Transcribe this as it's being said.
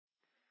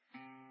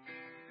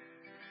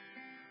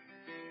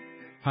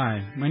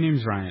Hi, my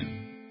name's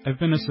Ryan. I've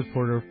been a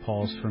supporter of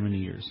Paul's for many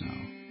years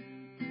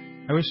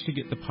now. I wish to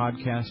get the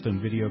podcast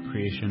and video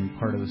creation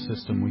part of the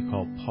system we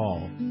call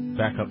Paul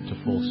back up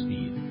to full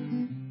speed.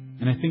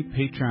 And I think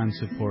Patreon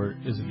support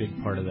is a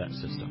big part of that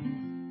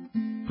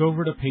system. Go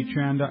over to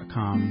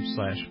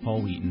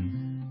patreon.com/Paul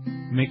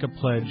Wheaton. Make a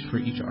pledge for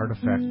each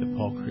artifact that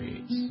Paul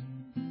creates.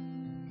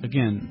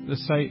 Again, the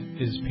site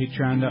is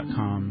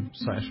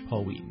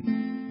patreon.com/Paul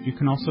Wheaton. You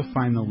can also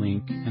find the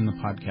link in the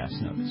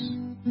podcast notes.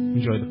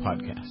 Enjoy the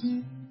podcast.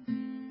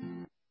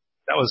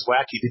 That was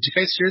wacky. Did you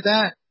guys hear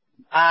that?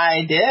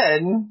 I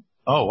did.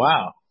 Oh,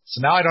 wow. So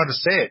now I don't have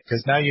to say it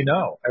because now you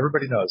know.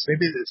 Everybody knows.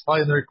 Maybe it's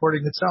probably in the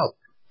recording itself.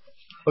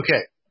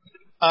 Okay.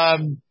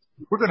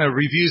 We're going to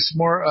review some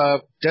more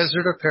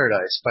Desert of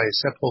Paradise by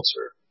Seb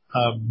Holzer.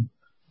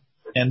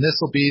 And this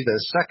will be the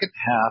second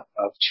half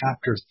of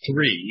chapter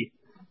 3.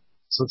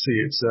 So let's see.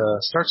 It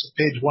starts with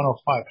page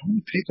 105. How many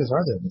pages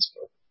are there in this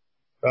book?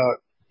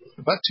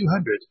 About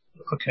 200.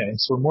 Okay,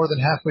 so we're more than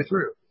halfway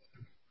through.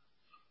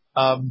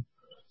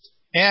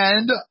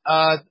 And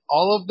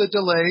all of the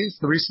delays,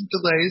 the recent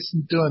delays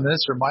in doing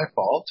this are my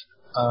fault.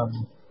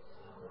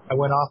 I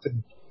went off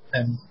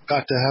and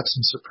got to have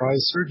some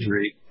surprise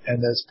surgery,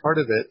 and as part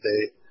of it,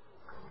 they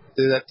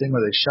do that thing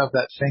where they shove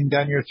that thing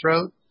down your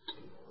throat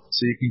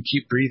so you can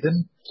keep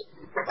breathing.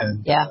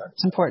 And yeah,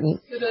 it's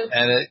important.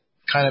 And it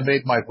kind of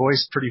made my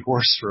voice pretty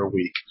hoarse for a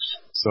week,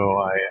 so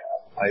I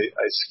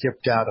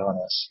skipped out on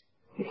us.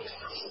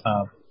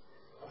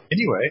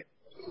 Anyway,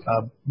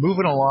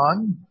 moving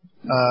along.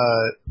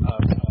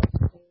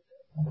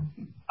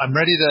 I'm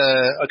ready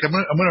to. Okay,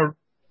 I'm gonna.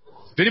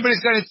 If anybody's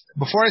got it,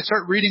 before I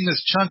start reading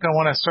this chunk, I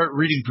want to start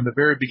reading from the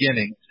very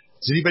beginning.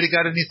 Has anybody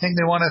got anything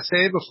they want to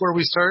say before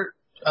we start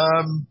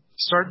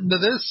starting to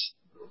this?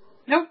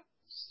 Nope.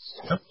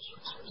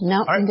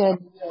 No, right. I'm good.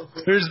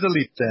 Here's the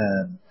leap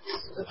then.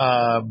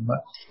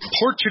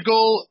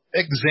 Portugal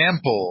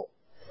example.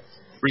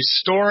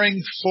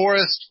 Restoring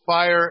forest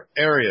fire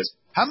areas.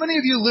 How many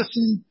of you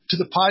listened to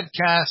the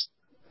podcast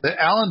that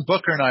Alan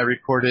Booker and I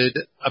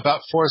recorded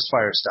about forest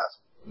fire stuff?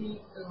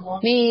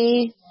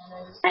 Me.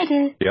 I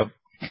did. Yep.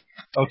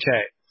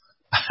 Okay.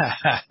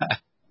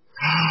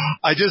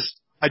 I just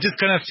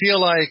kind of feel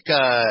like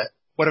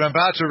what I'm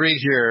about to read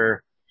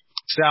here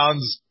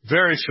sounds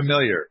very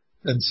familiar.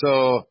 And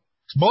so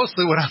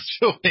mostly what I'm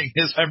doing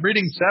is I'm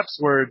reading Sepp's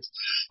words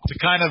to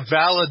kind of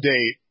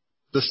validate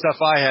the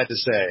stuff I had to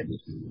say.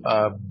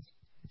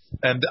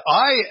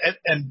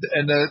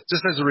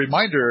 Just as a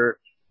reminder,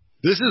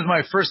 this is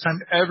my first time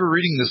ever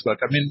reading this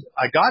book. I mean,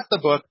 I got the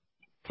book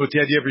with the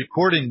idea of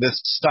recording this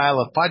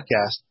style of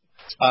podcast.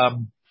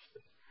 And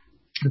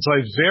so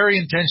I very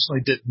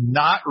intentionally did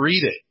not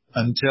read it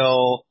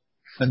until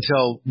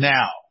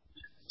now.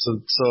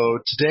 So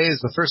today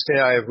is the first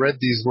day I have read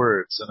these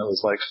words, and it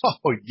was like,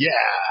 oh yeah.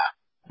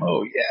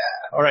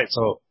 All right.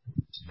 So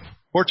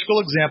Portugal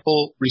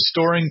example,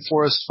 restoring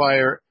forest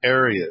fire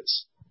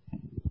areas.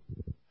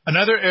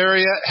 Another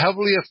area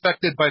heavily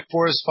affected by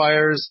forest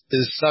fires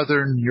is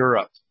southern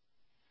Europe.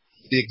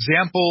 The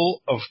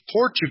example of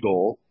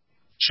Portugal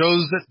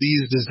shows that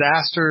these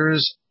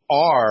disasters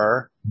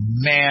are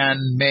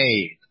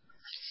man-made.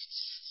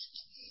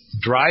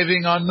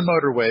 Driving on the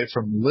motorway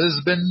from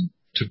Lisbon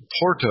to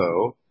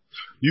Porto,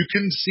 you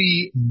can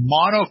see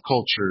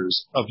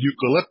monocultures of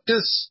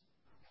eucalyptus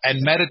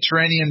and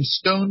Mediterranean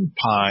stone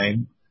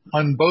pine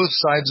on both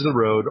sides of the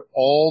road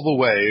all the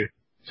way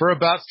for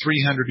about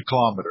 300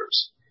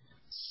 kilometers.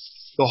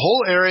 The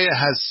whole area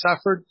has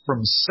suffered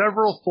from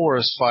several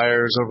forest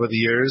fires over the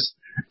years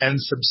and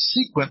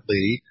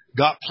subsequently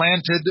got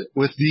planted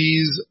with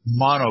these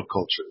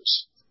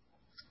monocultures.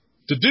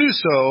 To do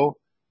so,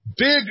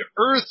 big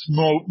earth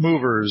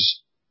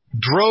movers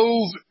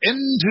drove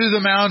into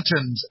the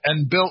mountains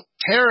and built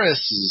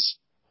terraces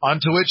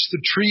onto which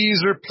the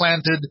trees are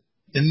planted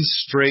in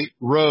straight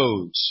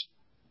rows.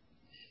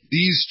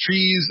 These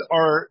trees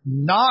are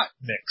not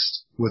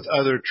mixed with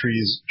other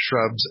trees,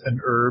 shrubs, and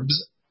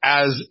herbs,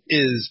 as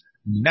is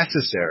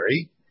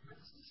necessary.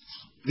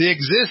 The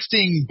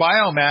existing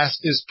biomass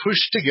is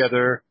pushed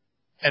together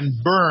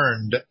and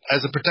burned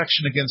as a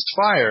protection against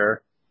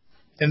fire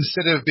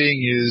instead of being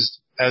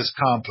used as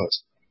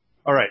compost.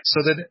 All right,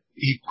 so then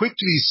he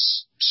quickly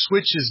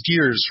switches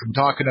gears from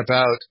talking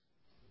about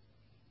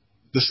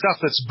the stuff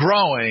that's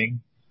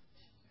growing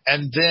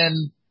and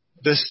then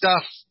the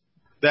stuff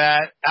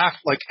that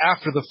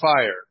after the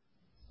fire.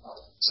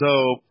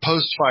 So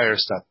post-fire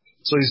stuff.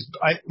 So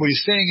what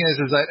he's saying is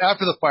that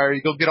after the fire,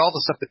 you go get all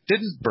the stuff that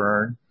didn't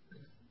burn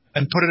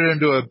and put it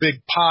into a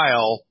big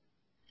pile,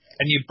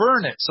 and you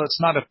burn it so it's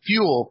not a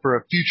fuel for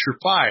a future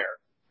fire.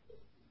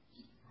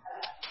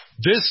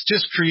 This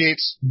just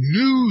creates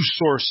new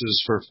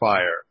sources for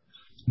fire.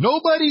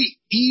 Nobody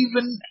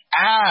even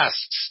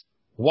asks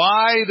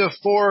why the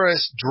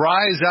forest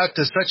dries out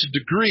to such a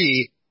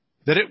degree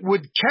that it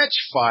would catch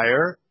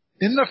fire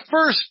in the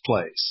first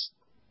place.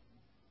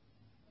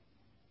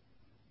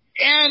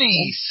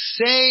 Any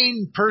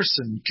sane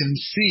person can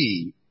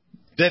see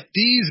that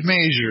these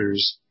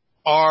measures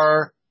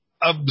are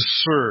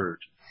absurd.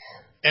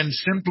 and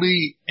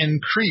simply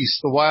increase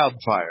the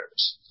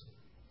wildfires.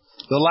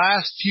 The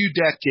last few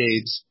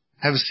decades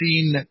have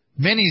seen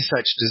many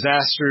such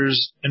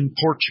disasters in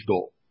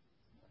Portugal.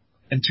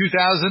 In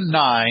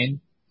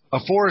 2009, a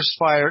forest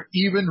fire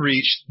even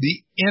reached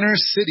the inner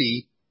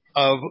city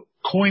of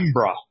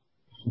Coimbra,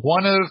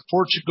 one of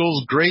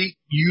Portugal's great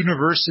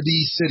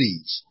university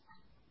cities.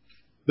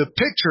 The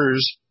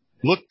pictures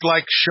looked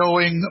like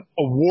showing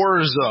a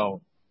war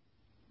zone.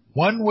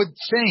 One would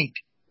think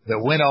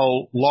that when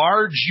a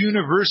large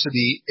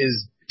university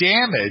is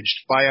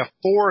damaged by a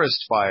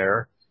forest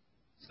fire,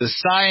 the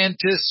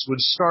scientists would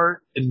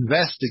start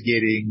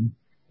investigating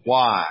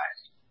why.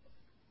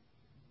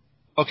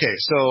 Okay,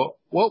 so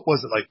what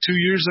was it, like 2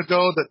 years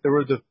ago that there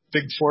were the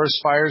big forest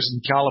fires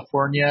in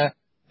California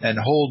and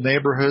whole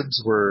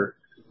neighborhoods were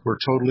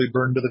totally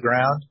burned to the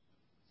ground?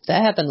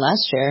 That happened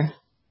last year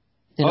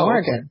in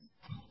Oregon.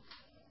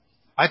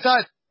 Okay.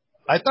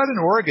 I thought in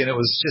Oregon it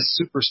was just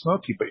super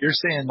smoky, but you're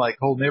saying like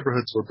whole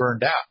neighborhoods were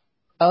burned out.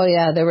 Oh,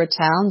 yeah. There were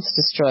towns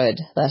destroyed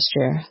last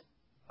year.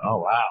 Oh,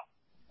 wow.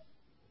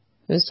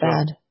 It was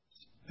bad.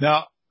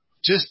 Now,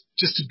 just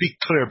to be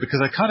clear, because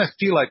I kind of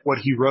feel like what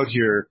he wrote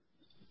here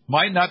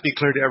might not be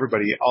clear to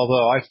everybody,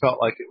 although I felt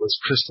like it was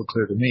crystal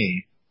clear to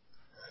me.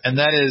 And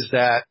that is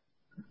that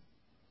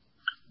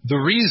the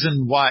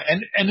reason why,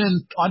 and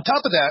then on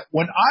top of that,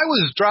 when I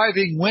was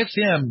driving with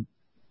him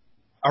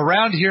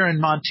around here in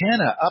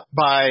Montana up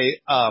by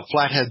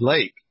Flathead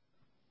Lake,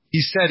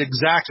 he said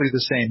exactly the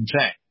same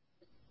thing.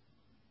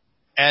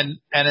 And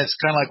it's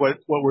kind of like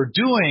what we're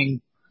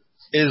doing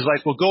is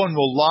like we'll go and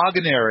we'll log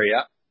an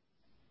area,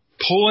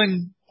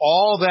 pulling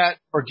all that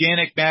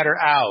organic matter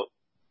out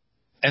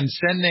and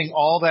sending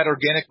all that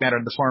organic matter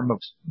in the form of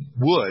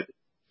wood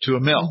to a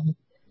mill.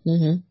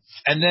 Mm-hmm.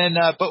 And then,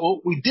 but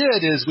what we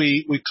did is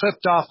we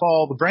clipped off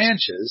all the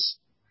branches,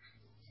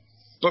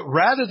 but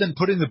rather than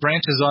putting the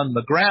branches on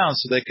the ground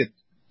so they could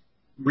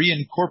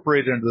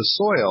reincorporate into the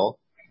soil,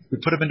 we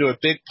put them into a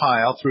big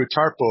pile, threw a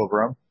tarp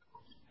over them.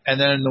 And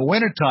then in the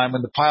wintertime,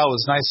 when the pile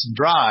was nice and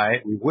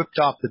dry, we whipped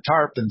off the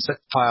tarp and set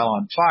the pile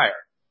on fire.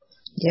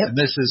 Yep. And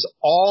this is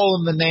all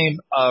in the name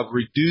of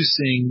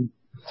reducing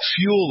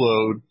fuel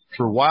load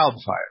for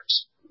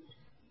wildfires.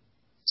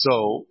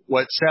 So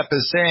what Sepp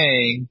is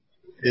saying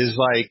is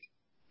like,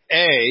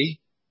 A,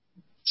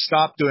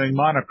 stop doing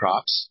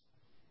monocrops.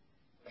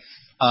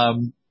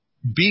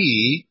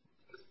 B,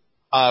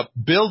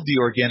 build the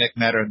organic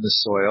matter in the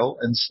soil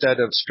instead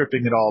of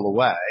stripping it all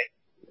away.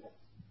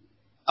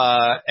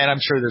 And I'm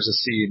sure there's a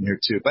C in here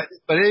too. But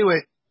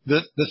anyway,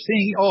 the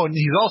thing, and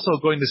he's also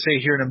going to say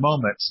here in a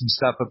moment some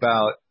stuff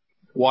about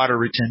water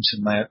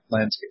retention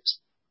landscapes.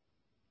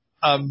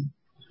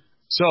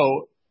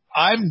 So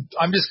I'm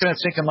just kind of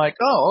thinking like,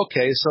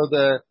 okay, so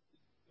the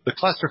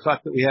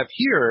clusterfuck that we have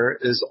here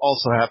is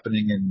also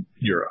happening in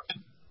Europe.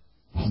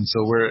 And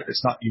so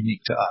it's not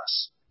unique to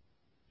us.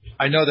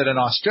 I know that in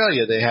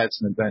Australia they had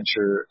some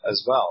adventure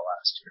as well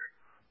last year.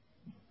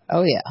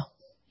 Oh, yeah.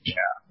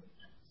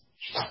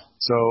 Yeah.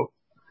 So,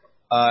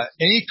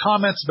 any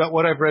comments about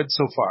what I've read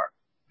so far?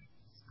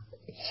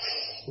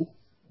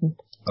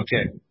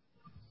 Okay.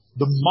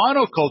 The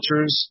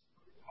monocultures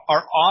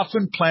are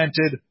often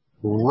planted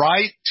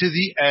right to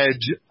the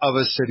edge of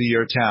a city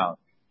or town.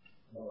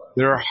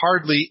 There are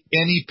hardly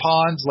any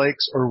ponds,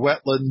 lakes, or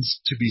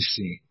wetlands to be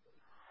seen.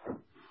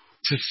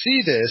 To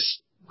see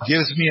this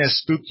gives me a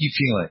spooky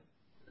feeling.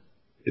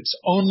 It's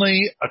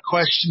only a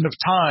question of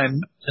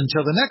time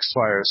until the next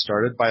fire is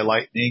started by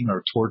lightning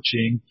or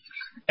torching,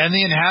 and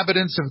the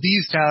inhabitants of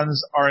these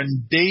towns are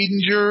in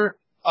danger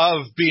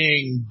of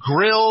being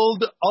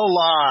grilled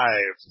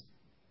alive.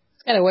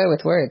 Got away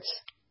with words.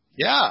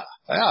 Yeah.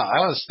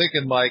 I was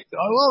thinking like,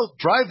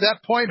 drive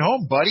that point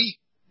home, buddy.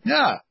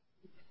 Yeah.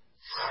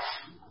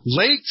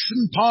 Lakes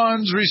and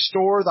ponds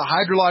restore the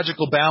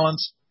hydrological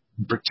balance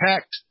and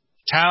protect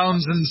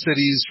towns and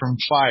cities from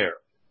fire.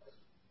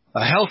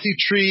 A healthy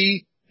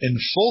tree in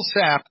full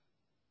sap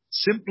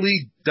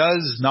simply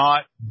does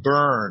not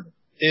burn.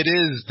 It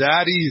is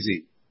that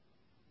easy.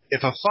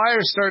 If a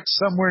fire starts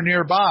somewhere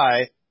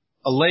nearby,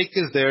 a lake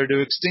is there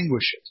to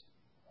extinguish it.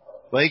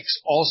 Lakes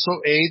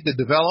also aid the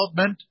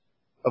development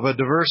of a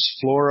diverse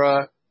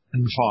flora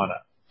and fauna.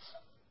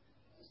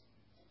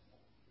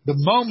 The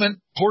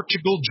moment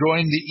Portugal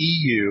joined the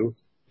EU,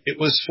 it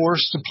was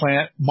forced to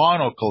plant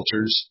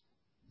monocultures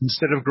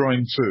instead of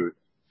growing food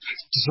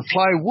to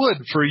supply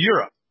wood for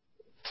Europe,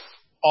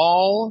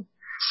 all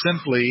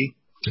simply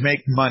to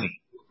make money.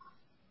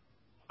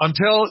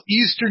 Until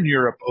Eastern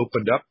Europe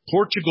opened up,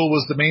 Portugal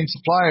was the main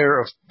supplier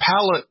of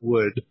pallet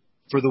wood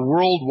for the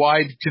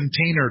worldwide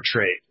container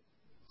trade.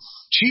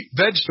 Cheap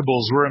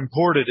vegetables were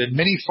imported and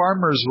many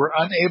farmers were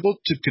unable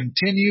to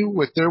continue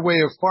with their way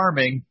of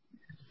farming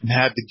and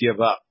had to give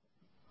up.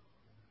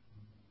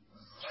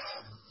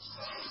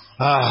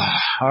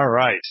 All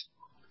right.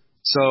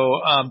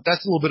 So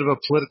that's a little bit of a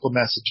political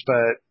message,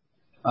 but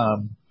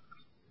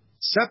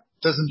Sepp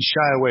doesn't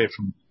shy away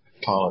from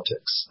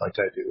politics like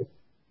I do.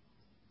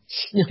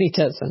 No, he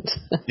doesn't.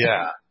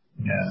 Yeah.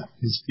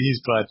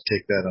 He's glad to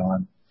take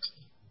that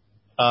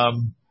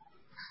on.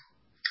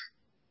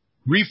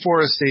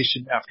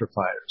 reforestation after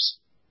fires.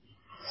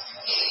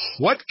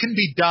 What can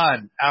be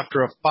done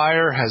after a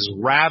fire has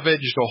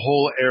ravaged a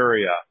whole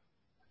area?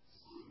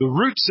 The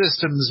root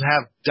systems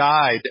have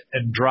died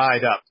and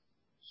dried up.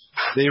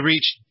 They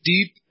reach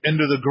deep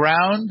into the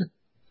ground,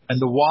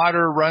 and the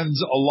water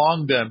runs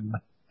along them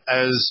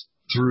as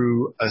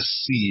through a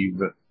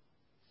sieve.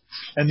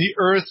 And the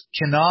earth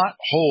cannot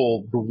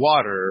hold the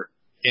water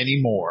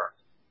anymore.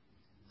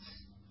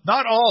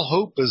 Not all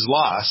hope is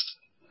lost.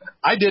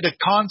 I did a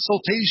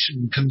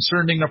consultation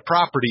concerning a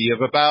property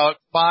of about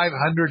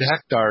 500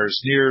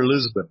 hectares near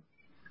Lisbon.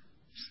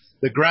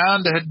 The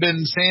ground had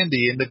been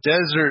sandy and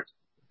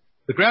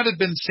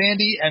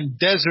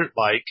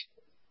desert-like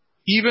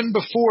even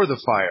before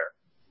the fire.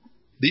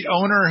 The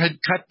owner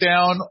had cut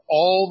down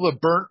all the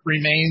burnt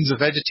remains of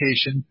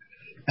vegetation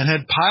and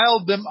had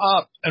piled them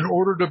up in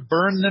order to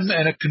burn them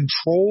in a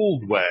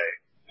controlled way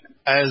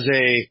as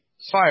a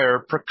fire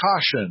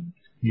precaution,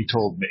 he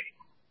told me.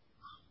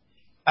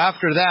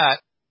 After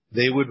that,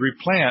 they would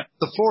replant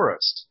the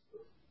forest.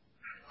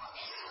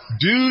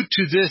 Due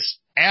to this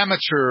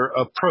amateur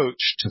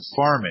approach to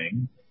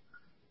farming,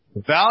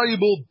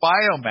 valuable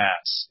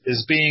biomass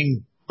is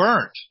being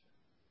burnt,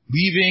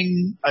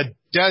 leaving a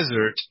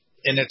desert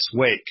in its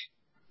wake.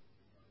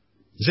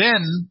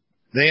 Then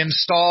they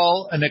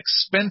install an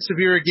expensive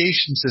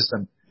irrigation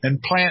system and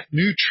plant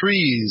new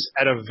trees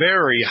at a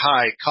very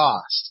high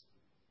cost.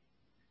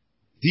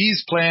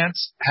 These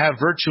plants have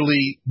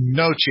virtually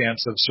no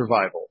chance of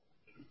survival.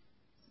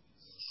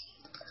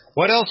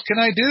 What else can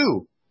I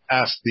do?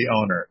 Asked the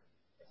owner.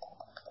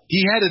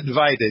 He had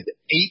invited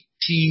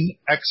 18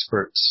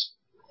 experts,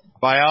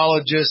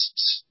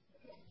 biologists,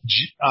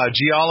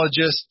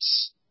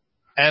 geologists,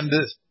 and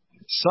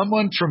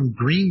someone from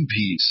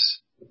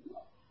Greenpeace.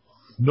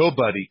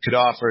 Nobody could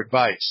offer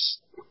advice.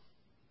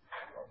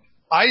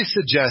 I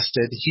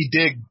suggested he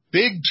dig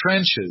big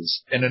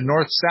trenches in a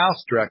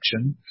north-south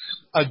direction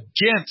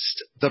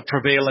against the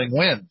prevailing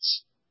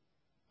winds.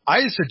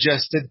 I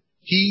suggested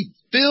he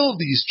fill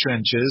these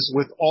trenches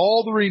with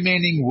all the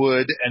remaining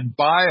wood and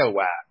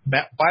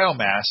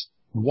biomass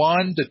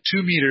 1 to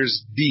 2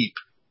 meters deep.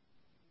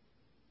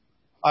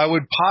 I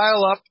would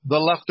pile up the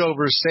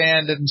leftover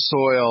sand and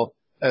soil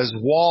as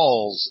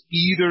walls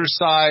either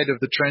side of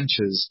the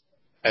trenches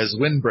as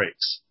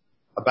windbreaks,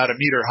 about 1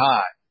 meter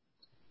high.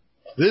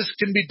 This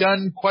can be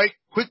done quite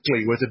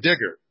quickly with a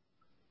digger.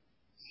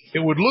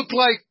 It would look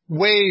like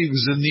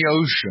waves in the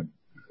ocean.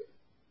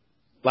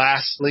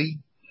 Lastly,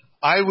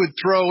 I would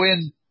throw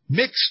in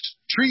mixed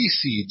tree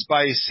seeds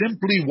by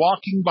simply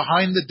walking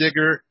behind the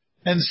digger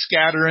and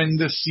scattering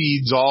the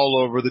seeds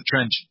all over the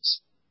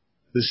trenches.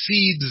 The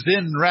seeds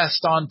then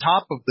rest on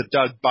top of the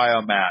dug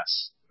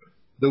biomass.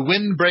 The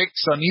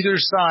windbreaks on either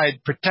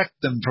side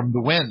protect them from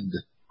the wind.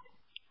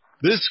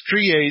 This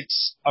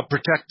creates a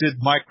protected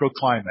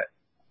microclimate.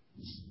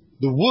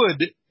 The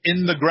wood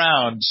in the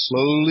ground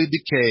slowly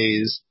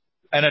decays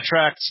and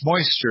attracts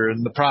moisture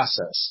in the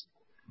process.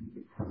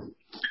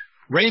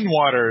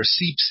 Rainwater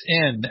seeps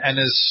in and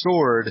is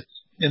stored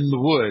in the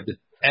wood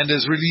and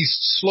is released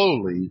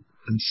slowly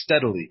and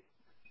steadily.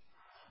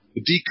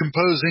 The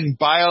decomposing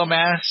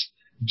biomass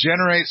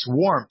generates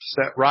warmth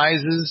that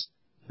rises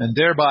and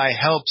thereby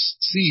helps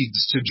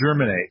seeds to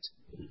germinate.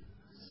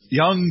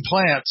 Young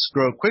plants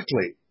grow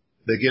quickly.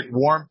 They get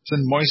warmth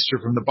and moisture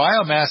from the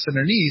biomass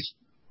underneath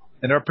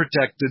and are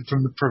protected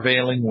from the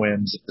prevailing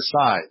winds at the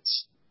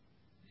sides.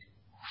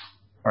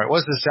 All right, what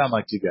does this sound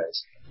like to you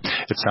guys?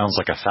 It sounds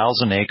like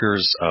 1,000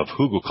 acres of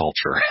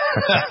hugelkultur.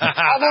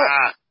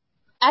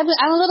 I'm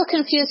a little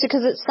confused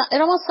because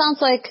it almost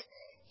sounds like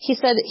he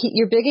said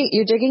you're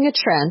digging a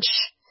trench,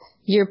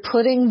 you're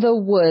putting the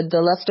wood, the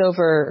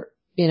leftover,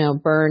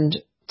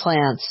 burned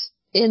plants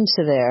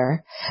into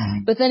there,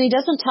 but then he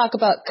doesn't talk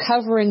about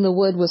covering the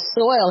wood with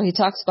soil. He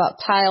talks about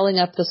piling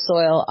up the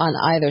soil on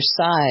either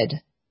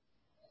side.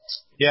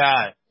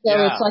 Yeah.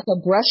 So it's like a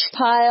brush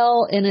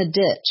pile in a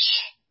ditch.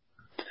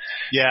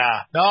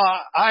 Yeah. No,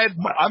 I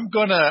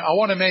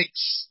want to make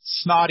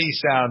snotty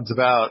sounds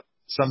about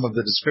some of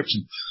the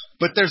description,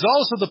 but there's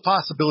also the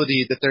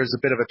possibility that there's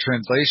a bit of a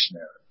translation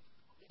error.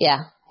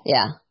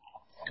 Yeah.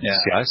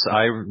 See,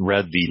 I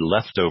read the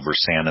leftover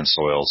sand and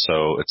soil,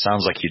 so it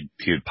sounds like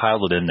he'd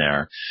piled it in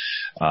there,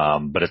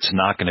 but it's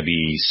not going to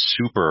be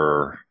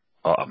super,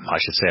 I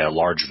should say a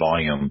large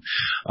volume,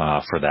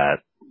 for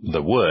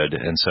the wood,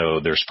 and so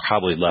there's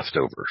probably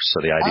leftovers.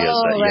 So the idea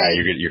is that, right,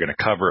 you're going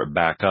to cover it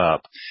back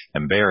up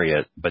and bury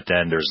it, but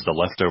then there's the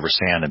leftover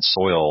sand and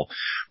soil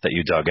that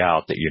you dug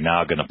out that you're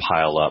now going to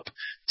pile up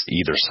to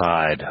either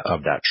side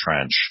of that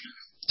trench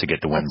to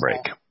get the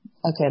windbreak.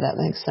 Okay, that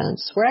makes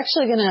sense. We're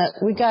actually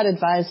we got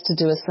advised to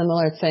do a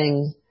similar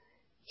thing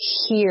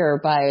here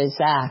by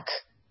Zach,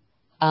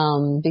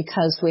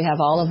 because we have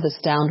all of this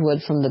downed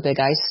wood from the big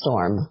ice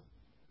storm,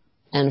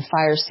 and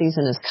fire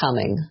season is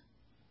coming.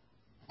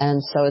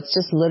 And so it's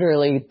just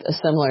literally a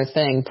similar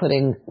thing,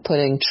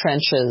 putting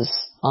trenches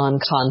on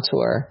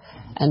contour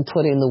and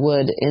putting the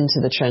wood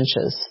into the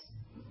trenches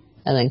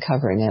and then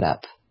covering it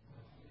up.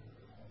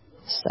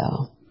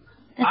 So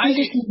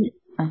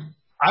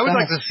I would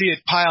like to see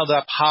it piled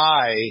up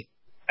high.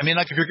 I mean,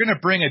 like if you're going to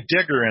bring a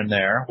digger in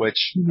there,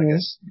 which I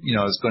guess,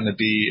 is going to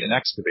be an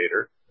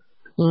excavator.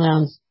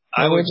 Yeah.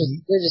 We're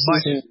just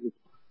using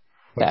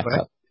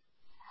backhoe.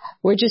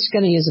 We're just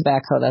going to use a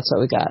backhoe. That's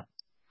what we got.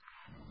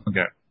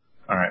 Okay.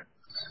 All right.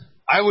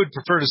 I would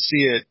prefer to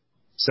see it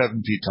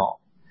 7 feet tall.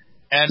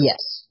 And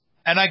yes.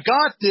 And I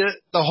got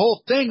the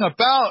whole thing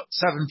about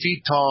 7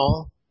 feet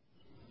tall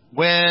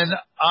when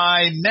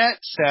I met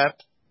Sepp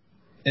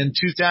in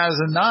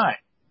 2009.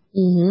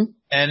 Mm-hmm.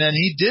 And then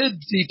he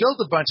built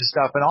a bunch of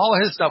stuff, and all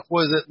of his stuff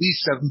was at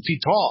least 7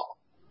 feet tall.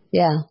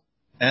 Yeah.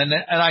 And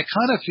I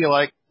kind of feel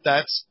like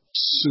that's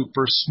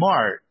super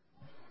smart.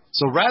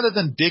 So rather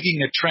than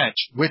digging a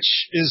trench,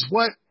 which is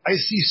what I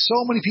see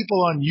so many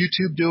people on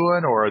YouTube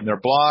doing or in their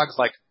blogs,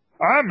 like,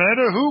 I'm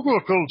into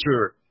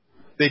hugelkultur.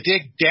 They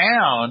dig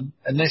down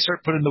and they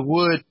start putting the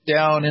wood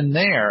down in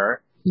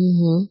there.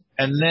 Mm-hmm.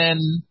 And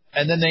then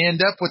they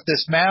end up with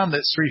this mound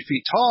that's 3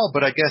 feet tall,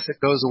 but I guess it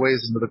goes a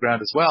ways into the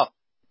ground as well.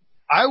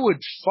 I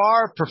would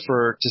far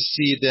prefer to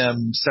see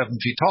them 7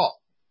 feet tall.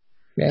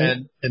 Right.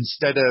 And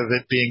instead of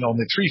it being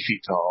only 3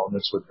 feet tall and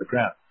it's with the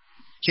ground.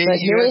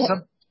 Katie,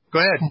 go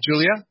ahead,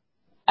 Julia.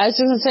 I was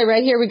just going to say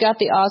right here we got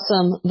the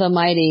awesome, the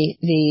mighty,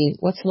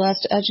 what's the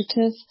last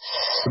adjective?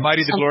 The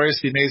mighty, the glorious,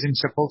 the amazing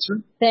Sepp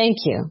Holzer. Thank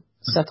you.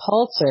 Sepp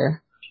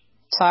Holzer.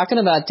 Talking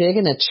about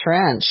digging a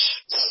trench.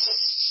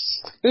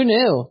 Who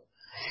knew?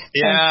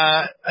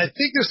 Yeah, I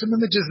think there's some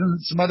images in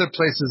some other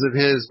places of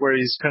his where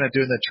he's kind of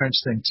doing the trench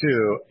thing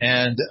too.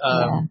 And,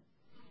 yeah.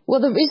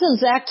 Well, the reason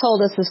Zach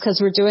told us is because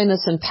we're doing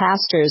this in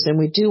pastures and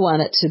we do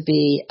want it to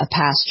be a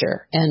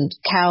pasture, and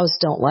cows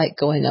don't like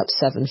going up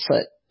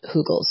 7-foot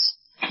hugels.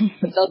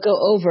 But they'll go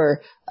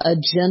over a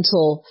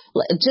gentle,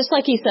 just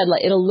like he said,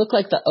 like it'll look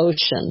like the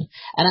ocean.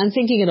 And I'm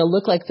thinking it'll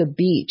look like the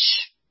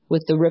beach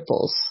with the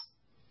ripples.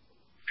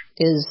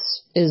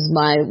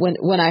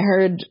 When I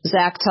heard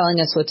Zach telling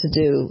us what to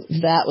do,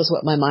 that was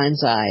what my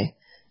mind's eye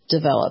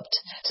developed.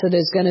 So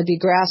there's going to be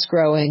grass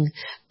growing,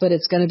 but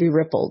it's going to be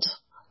rippled.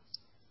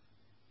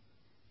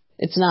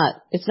 It's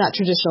not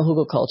traditional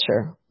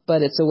hugelkultur,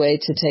 but it's a way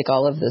to take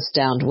all of this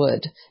downed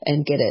wood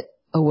and get it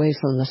away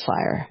from the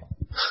fire.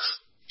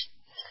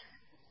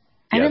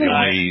 Yeah,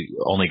 the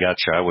only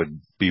gotcha I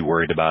would be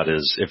worried about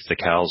is if the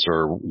cows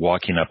are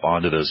walking up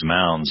onto those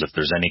mounds, if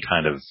there's any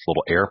kind of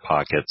little air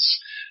pockets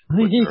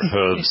with their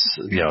hooves,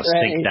 right,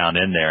 sink down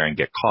in there and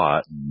get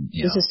caught.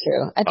 This is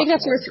true. I think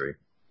that's where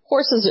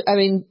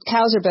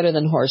cows are better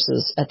than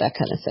horses at that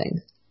kind of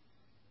thing.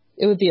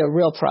 It would be a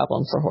real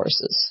problem for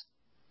horses.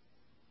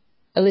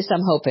 At least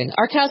I'm hoping.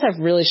 Our cows have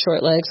really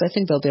short legs. I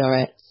think they'll be all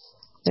right.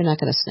 They're not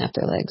going to snap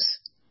their legs.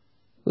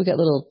 We got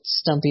little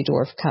stumpy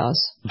dwarf cows.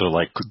 They're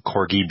like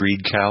corgi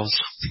breed cows?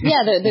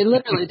 Yeah, they're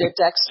literally, they're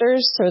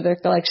Dexters, or they're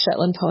like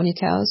Shetland pony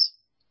cows.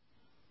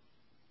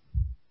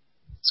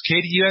 So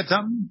Katie, you had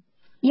something?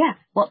 Yeah,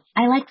 well,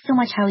 I like so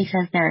much how he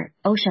says they're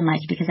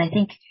ocean-like because I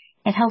think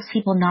it helps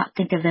people not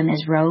think of them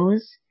as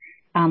rows.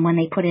 When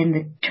they put in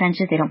the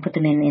trenches, they don't put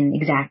them in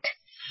exact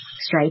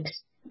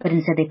stripes, but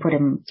instead they put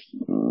them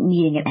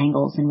meeting at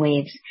angles and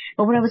waves.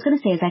 But what I was going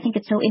to say is I think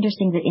it's so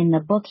interesting that in the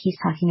book he's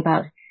talking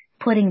about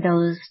putting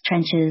those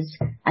trenches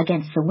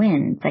against the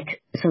wind,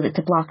 like so that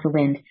to block the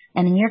wind.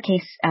 And in your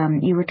case,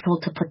 you were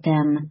told to put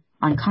them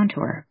on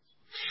contour.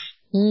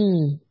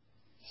 Mm.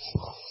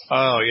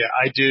 Oh yeah,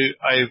 I do.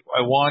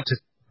 I want to.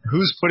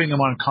 Who's putting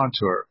them on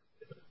contour?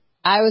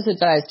 I was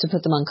advised to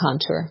put them on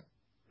contour.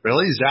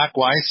 Really, Zach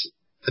Weiss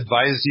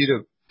advised you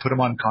to put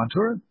them on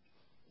contour?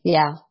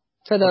 Yeah,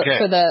 so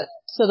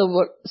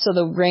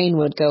the rain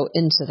would go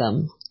into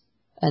them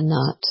and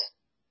not.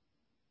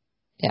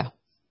 Yeah.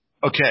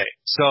 Okay,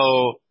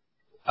 so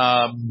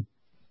I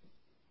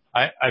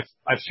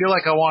feel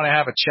like I want to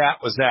have a chat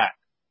with Zach,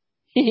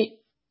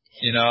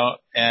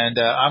 and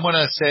I'm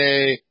gonna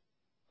say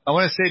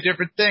a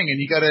different thing,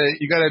 and you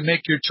gotta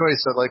make your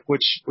choice of like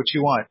which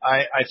you want.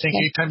 I think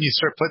anytime you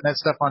start putting that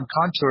stuff on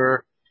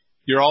contour,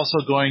 you're also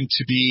going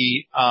to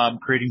be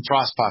creating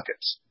frost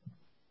pockets,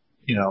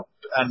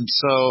 and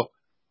so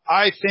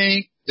I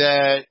think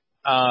that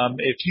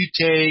if you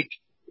take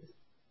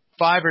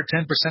 5 or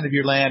 10% of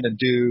your land and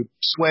do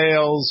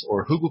swales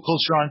or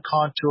hugelkultur on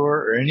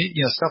contour or any,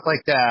 stuff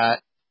like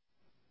that,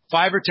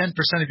 5 or 10%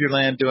 of your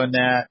land doing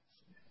that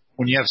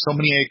when you have so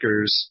many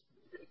acres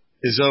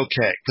is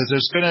okay. Cause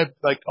there's going to,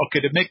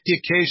 to make the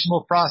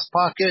occasional frost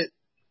pocket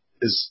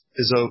is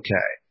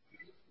okay.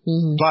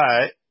 Mm-hmm.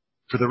 But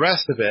for the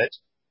rest of it,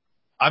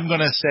 I'm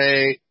going to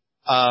say,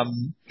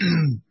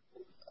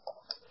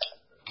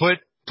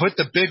 put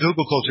the big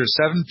hugelkultur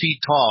 7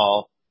 feet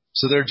tall,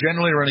 so they're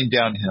generally running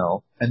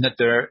downhill, and that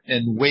they're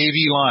in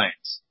wavy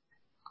lines,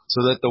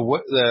 so that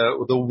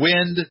the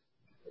wind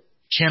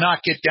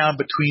cannot get down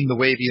between the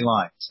wavy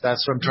lines.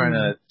 That's what I'm trying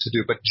to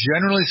do, but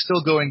generally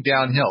still going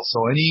downhill.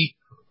 So any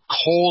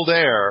cold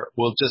air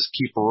will just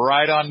keep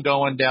right on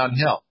going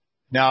downhill.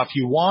 Now, if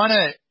you want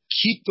to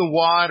keep the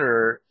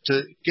water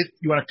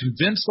you want to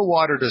convince the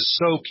water to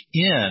soak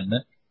in,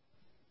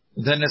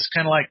 then it's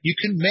kind of like you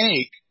can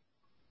make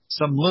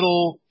some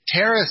little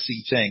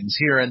terracey things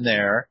here and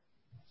there.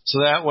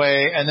 So that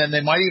way, and then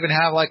they might even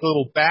have like a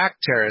little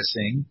back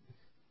terracing.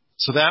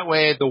 So that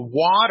way the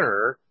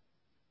water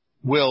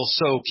will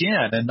soak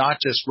in and not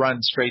just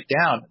run straight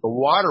down. The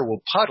water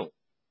will puddle.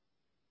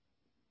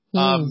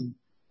 And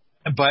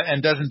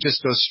doesn't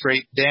just go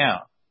straight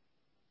down.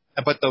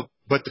 But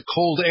the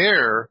cold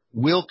air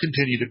will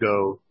continue to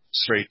go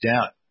straight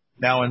down.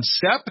 Now, when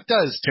Sepp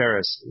does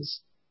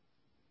terraces,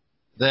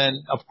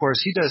 then of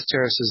course he does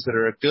terraces that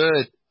are a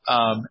good 8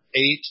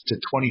 to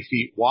 20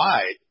 feet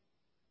wide,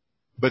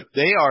 but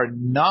they are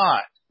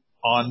not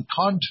on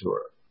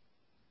contour.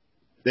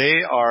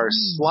 They are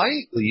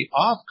slightly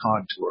off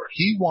contour.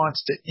 He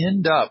wants to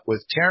end up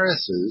with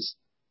terraces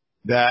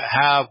that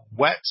have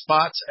wet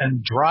spots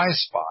and dry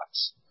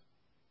spots.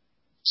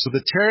 So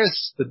the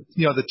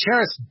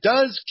terrace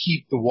does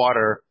keep the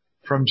water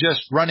from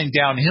just running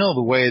downhill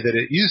the way that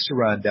it used to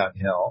run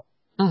downhill.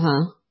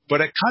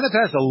 But it kind of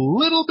has a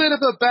little bit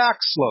of a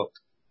back slope.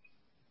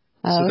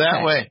 So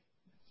that way.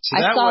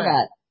 I saw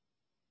that.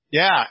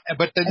 Yeah.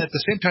 But then at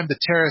the same time, the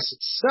terrace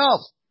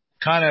itself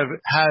kind of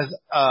has,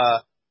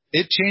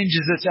 it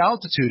changes its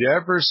altitude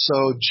ever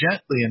so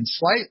gently and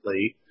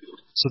slightly.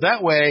 So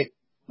that way,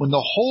 when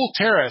the whole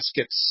terrace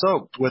gets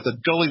soaked with a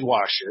gully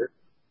washer,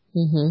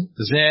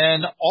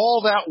 then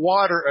all that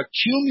water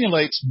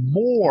accumulates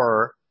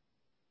more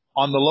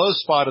on the low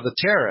spot of the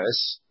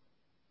terrace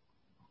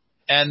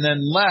and then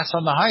less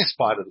on the high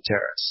spot of the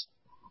terrace.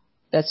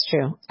 That's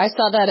true. I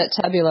saw that at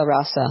Tabula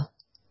Rasa,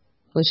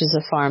 which is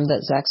a farm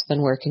that Zach's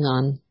been working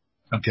on.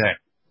 Okay.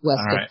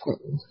 West of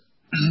Portland.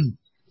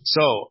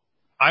 So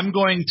I'm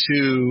going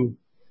to,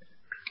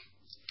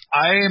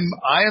 I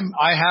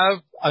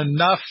have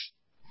enough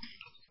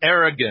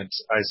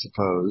arrogance, I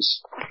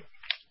suppose,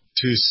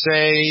 to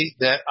say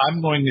that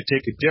I'm going to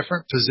take a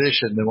different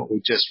position than what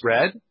we just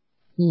read.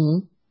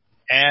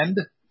 And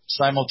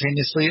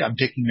simultaneously, I'm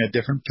taking a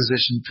different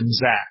position from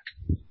Zach.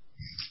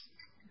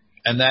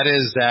 And that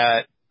is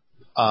that,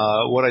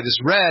 what I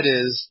just read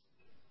is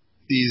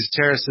these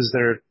terraces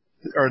that are,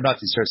 or not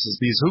these terraces,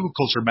 these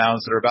hugelkultur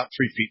mounds that are about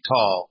 3 feet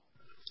tall,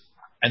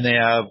 and they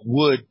have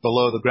wood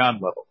below the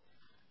ground level.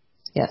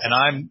 Yes.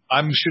 And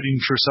I'm shooting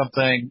for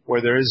something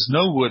where there is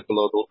no wood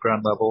below the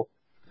ground level,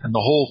 and the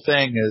whole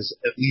thing is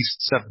at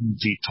least 7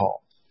 feet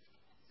tall.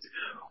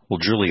 Well,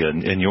 Julia,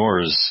 in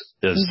yours,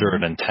 is there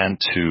an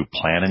intent to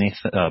plant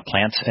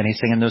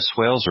anything in those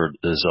swales, or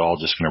is it all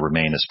just going to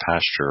remain as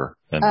pasture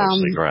and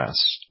mostly grass?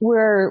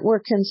 We're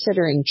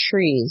considering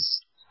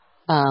trees,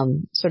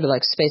 sort of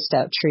like spaced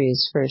out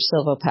trees for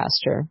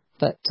silvopasture,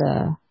 but.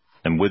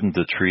 And wouldn't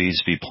the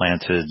trees be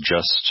planted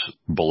just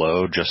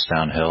below, just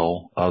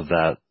downhill of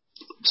that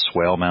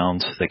swale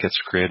mound that gets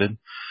created?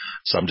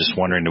 So I'm just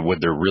wondering,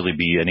 would there really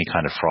be any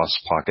kind of frost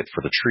pocket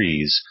for the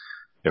trees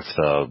if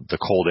the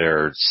cold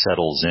air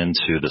settles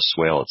into the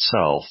swale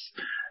itself,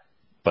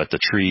 but the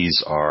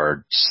trees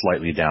are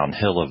slightly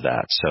downhill of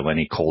that? So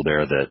any cold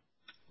air that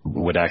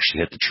would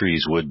actually hit the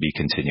trees would be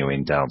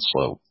continuing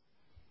downslope.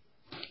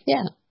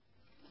 Yeah,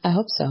 I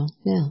hope so.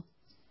 Yeah.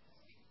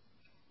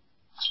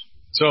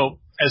 So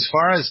as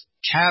far as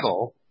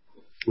cattle,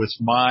 with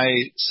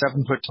my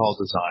 7 foot tall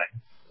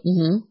design,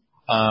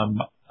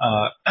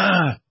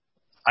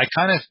 I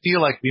kind of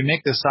feel like we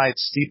make the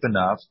sides steep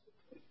enough,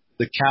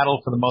 the cattle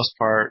for the most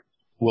part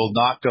will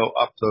not go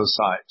up those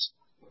sides.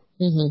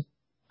 And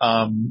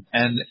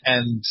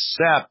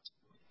Sepp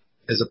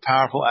is a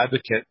powerful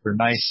advocate for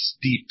nice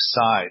steep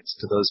sides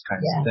to those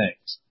kinds of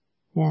things.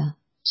 Yeah.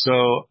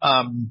 So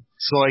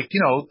like,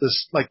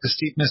 the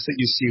steepness that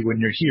you see when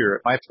you're here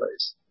at my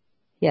place.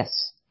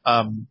 Yes.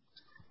 And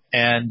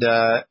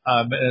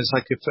it's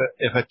like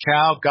if a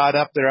cow got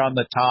up there on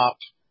the top,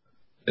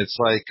 it's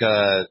like,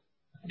 I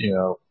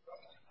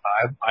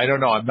don't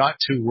know. I'm not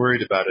too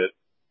worried about it.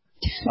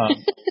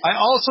 I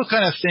also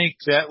kind of think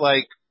that,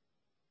 like,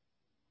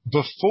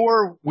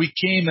 before we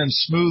came and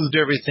smoothed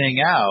everything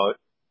out,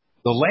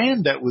 the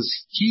land that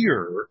was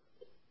here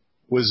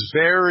was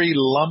very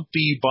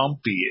lumpy,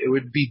 bumpy. It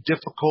would be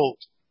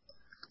difficult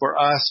for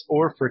us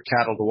or for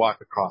cattle to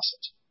walk across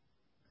it.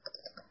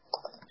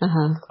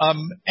 And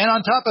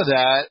on top of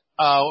that,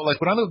 like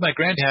when I lived with my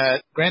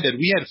granddad,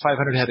 we had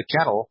 500 head of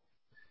cattle,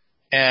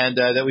 and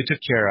that we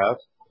took care of,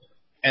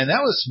 and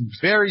that was some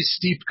very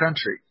steep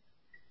country.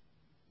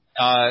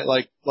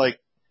 Like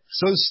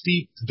so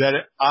steep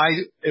that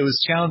it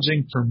was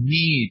challenging for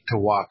me to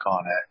walk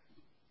on it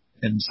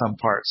in some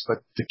parts,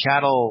 but the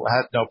cattle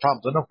had no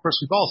problem. And of course,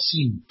 we've all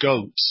seen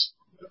goats,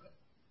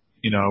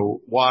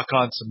 walk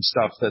on some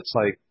stuff that's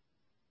like,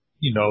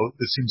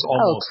 it seems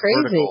almost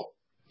crazy. vertical.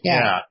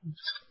 Yeah.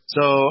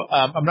 So,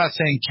 I'm not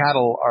saying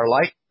cattle are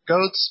like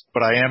goats,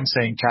 but I am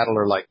saying cattle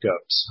are like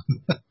goats.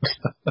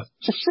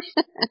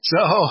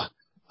 So,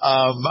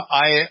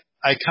 I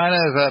kind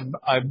of,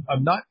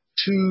 I'm not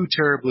too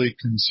terribly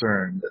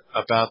concerned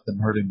about them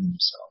hurting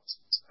themselves.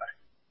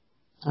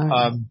 All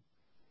right.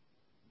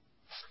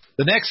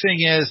 The next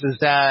thing is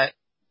that,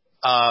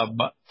 a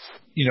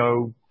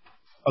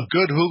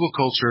good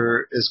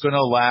hugelkultur is going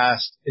to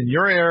last in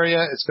your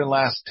area. It's going to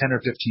last 10 or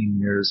 15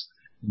 years.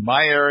 In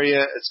my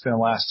area, it's going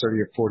to last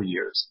 30 or 40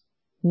 years.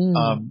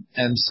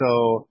 And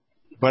so,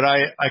 but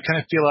I kind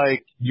of feel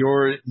like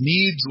your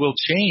needs will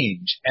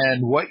change,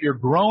 and what you're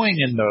growing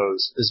in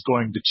those is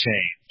going to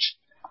change.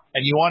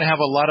 And you want to have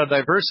a lot of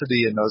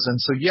diversity in those. And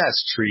so,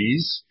 yes,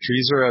 trees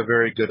are a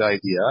very good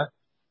idea.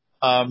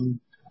 So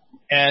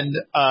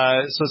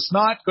it's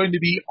not going to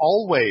be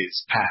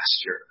always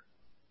pasture.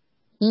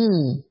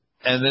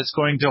 And it's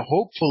going to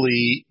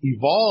hopefully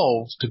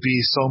evolve to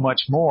be so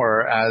much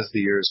more as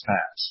the years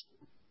pass.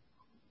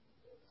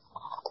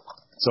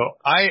 So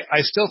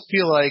I still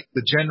feel like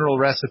the general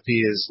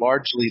recipe is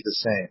largely the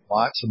same.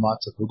 Lots and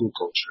lots of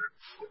hugelkultur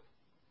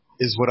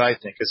is what I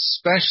think,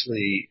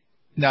 especially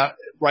now,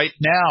 right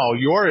now,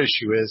 your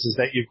issue is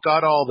that you've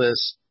got all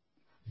this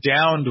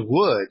downed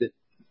wood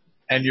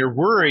and you're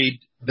worried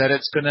that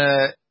it's going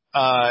to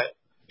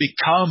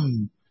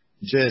become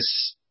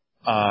this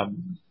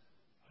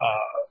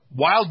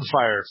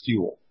wildfire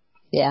fuel.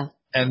 Yeah.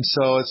 And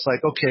so it's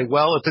like, okay,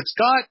 well, if it's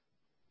got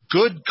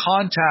good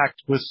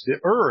contact with the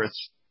earth,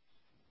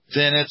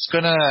 then it's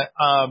gonna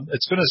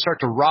start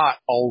to rot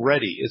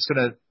already. It's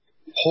gonna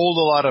hold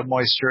a lot of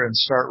moisture and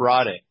start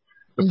rotting.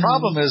 The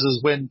problem is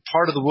when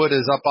part of the wood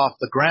is up off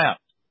the ground.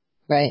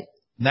 Right.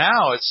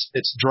 Now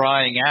it's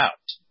drying out.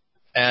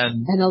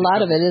 And a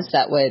lot of it is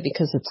that way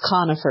because it's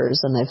conifers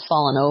and they've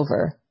fallen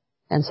over.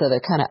 And so they're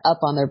kind of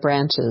up on their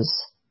branches.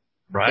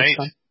 Right.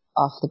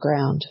 Off the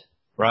ground.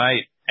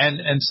 Right.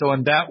 And so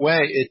in that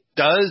way, it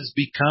does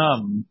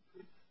become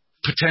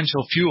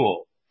potential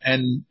fuel.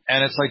 And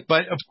it's like,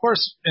 but of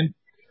course, in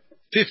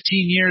 15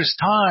 years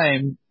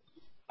time,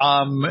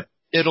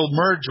 it'll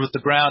merge with the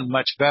ground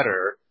much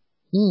better.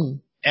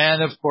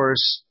 And of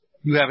course,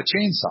 you have a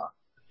chainsaw.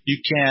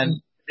 You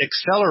can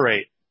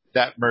accelerate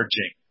that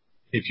merging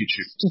if you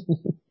choose.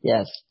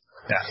 Yes.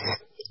 Yeah.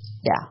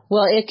 Yeah.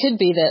 Well, it could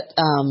be that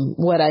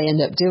what I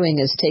end up doing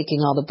is taking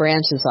all the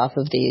branches off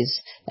of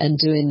these and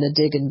doing the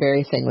dig and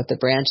bury thing with the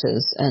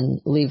branches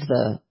and leave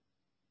the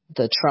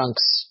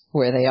trunks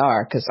where they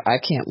are because I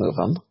can't move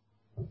them.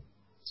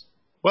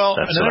 Well,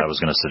 that's what I was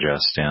going to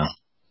suggest. Yeah.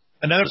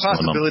 Another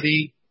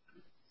possibility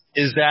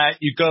is that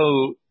you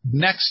go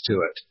next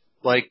to it.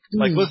 Like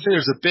let's say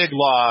there's a big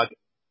log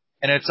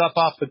and it's up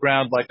off the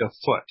ground like a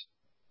foot.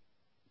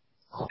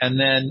 And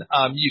then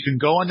you can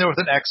go in there with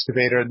an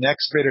excavator, and the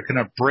excavator kind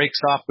of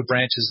breaks off the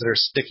branches that are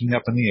sticking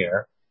up in the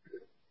air.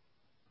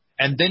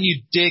 And then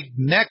you dig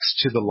next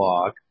to the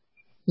log,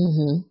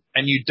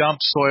 and you dump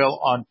soil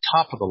on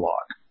top of the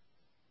log.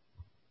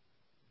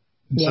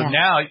 And so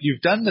now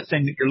you've done the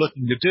thing that you're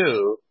looking to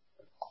do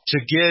to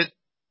get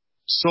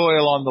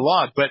soil on the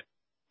log.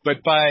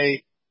 But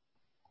by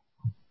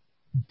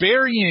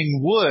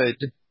burying wood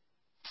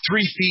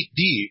 3 feet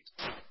deep,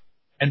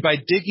 and by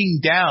digging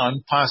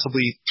down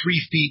possibly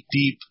 3 feet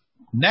deep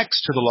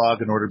next to the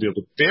log in order to be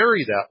able to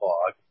bury that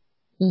log,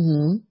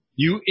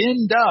 you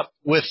end up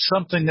with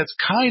something that's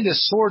kind of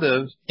sort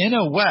of, in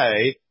a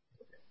way,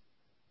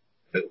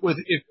 with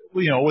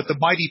the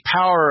mighty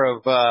power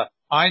of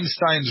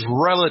Einstein's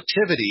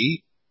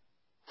relativity,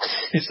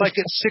 it's like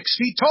it's 6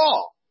 feet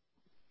tall.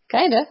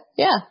 Kinda,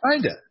 yeah.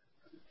 Kinda.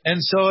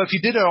 And so if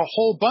you did a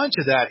whole bunch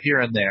of that here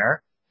and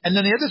there, and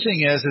then the other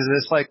thing is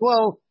it's like,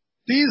 well,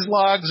 these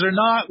logs are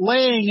not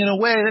laying in a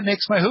way that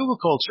makes my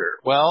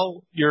hugelkultur.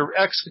 Well, your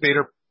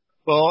excavator,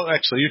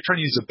 actually, you're trying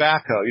to use a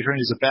backhoe. You're trying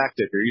to use a back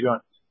digger.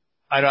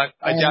 I doubt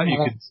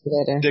you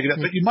could dig it up,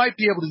 but you might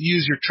be able to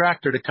use your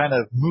tractor to kind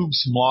of move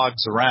some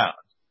logs around.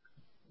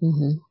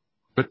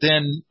 But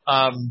then,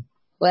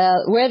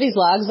 well, where these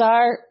logs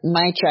are,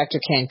 my tractor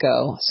can't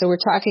go. So we're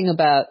talking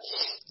about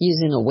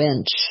using a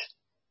winch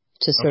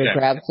to sort of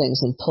grab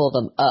things and pull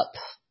them up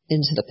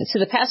into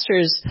the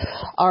pastures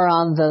are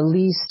on the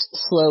least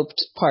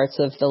sloped parts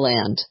of the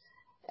land,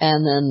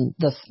 and then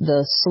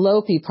the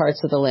slopey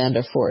parts of the land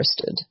are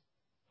forested.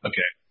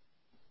 Okay.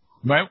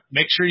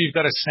 Make sure you've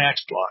got a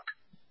snatch block.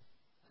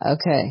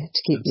 Okay.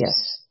 To keep, yes.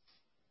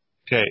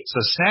 Okay. So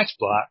snatch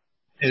block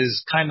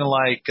is kind of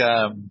like,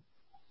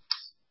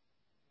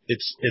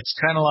 it's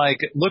kind of like,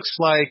 it looks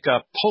like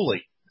a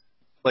pulley,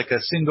 like a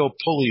single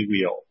pulley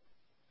wheel.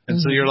 And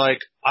so you're like,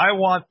 I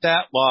want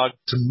that log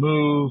to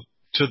move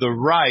to the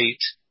right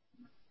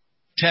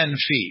 10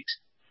 feet.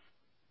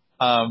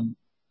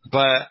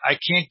 But I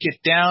can't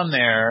get down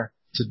there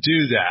to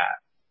do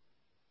that.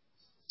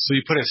 So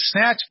you put a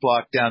snatch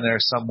block down there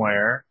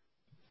somewhere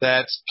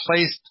that's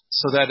placed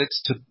so that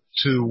it's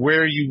to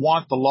where you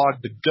want the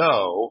log to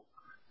go.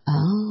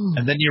 Oh.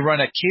 And then you run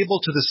a cable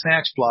to the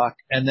snatch block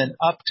and then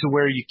up to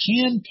where you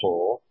can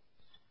pull.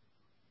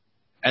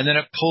 And then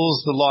it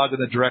pulls the log in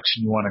the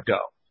direction you want to go.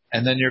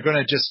 And then you're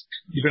going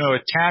to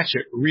attach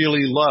it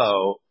really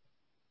low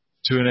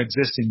to an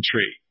existing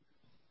tree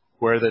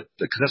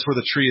because that's where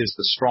the tree is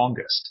the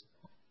strongest.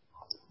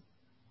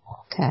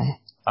 Okay.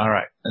 All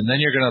right. And then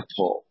you're going to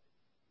pull.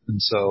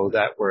 And so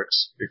that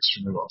works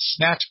extremely well.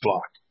 Snatch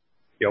block.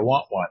 You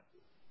want one.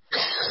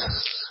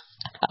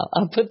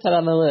 I'll put that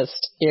on the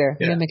list. Here,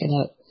 I'm going to make a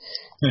note.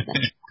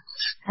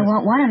 I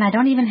want one, and I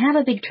don't even have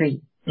a big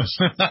tree.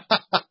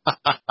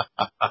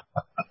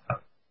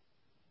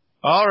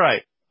 All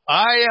right.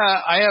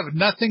 I have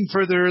nothing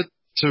further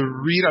to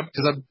read up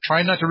because I'm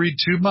trying not to read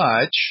too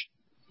much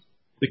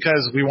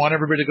because we want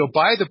everybody to go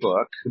buy the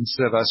book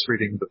instead of us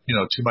reading,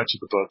 too much of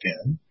the book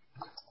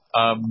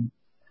in.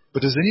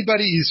 But does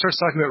anybody, he starts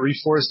talking about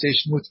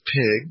reforestation with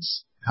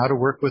pigs, how to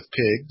work with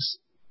pigs.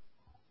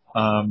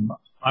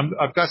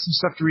 I've got some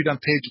stuff to read on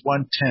page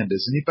 110.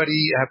 Does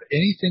anybody have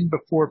anything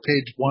before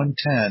page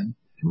 110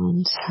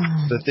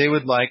 that they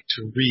would like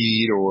to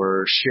read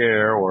or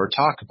share or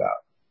talk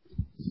about?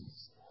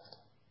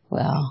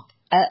 Well,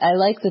 I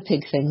like the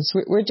pig things.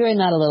 We're doing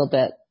that a little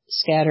bit,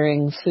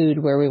 scattering food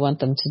where we want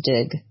them to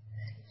dig.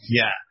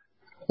 Yeah.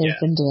 They've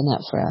been doing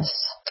that for us.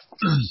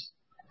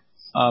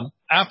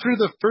 After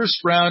the first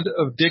round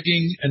of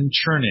digging and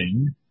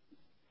churning,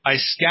 I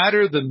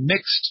scatter the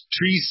mixed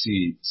tree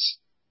seeds,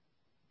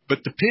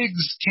 but the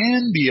pigs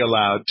can be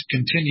allowed to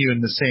continue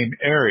in the same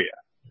area.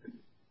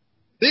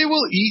 They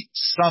will eat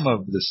some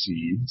of the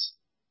seeds,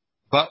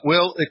 but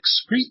will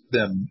excrete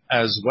them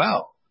as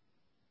well,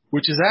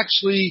 which is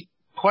actually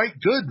quite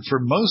good for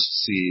most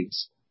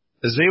seeds,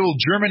 as they will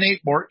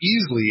germinate more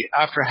easily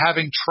after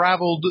having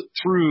traveled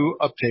through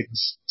a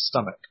pig's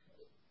stomach.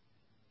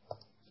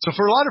 So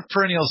for a lot of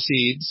perennial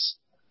seeds,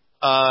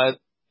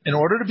 in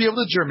order to be able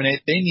to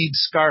germinate, they need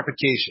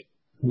scarification,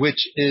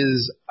 which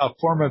is a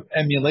form of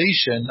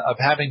emulation of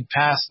having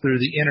passed through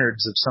the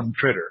innards of some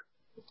critter,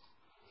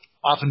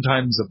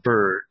 oftentimes a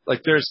bird.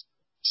 Like there's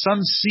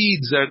some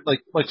seeds that,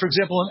 like for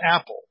example, an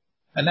apple.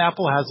 An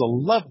apple has a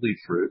lovely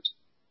fruit,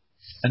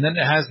 and then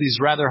it has these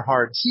rather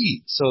hard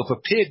seeds. So if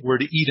a pig were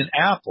to eat an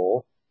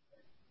apple,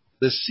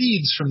 the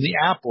seeds from the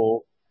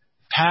apple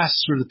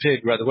pass through the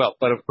pig rather well.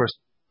 But of course,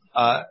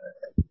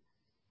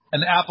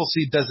 an apple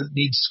seed doesn't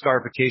need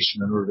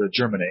scarification in order to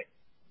germinate.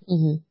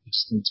 Mm-hmm. It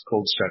just needs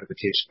cold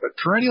stratification. But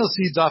perennial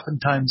seeds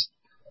oftentimes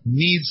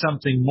need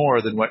something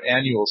more than what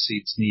annual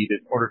seeds need in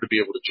order to be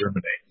able to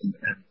germinate. And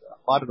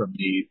a lot of them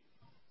need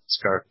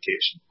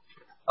scarification.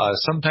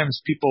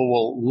 Sometimes people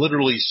will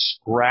literally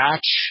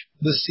scratch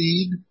the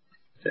seed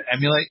to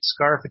emulate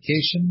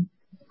scarification.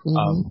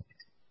 Mm-hmm.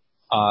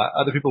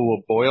 Other people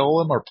will boil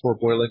them or pour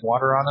boiling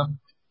water on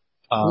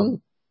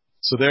them.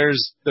 So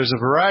there's a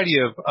variety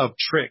of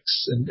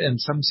tricks, and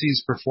some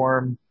seeds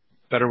perform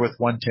better with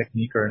one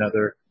technique or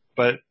another.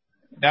 But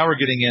now we're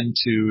getting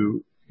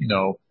into,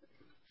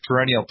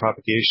 perennial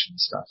propagation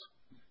stuff.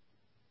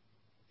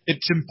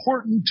 It's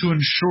important to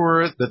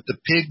ensure that the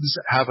pigs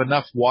have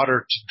enough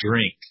water to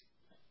drink.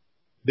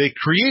 They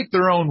create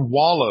their own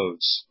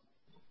wallows.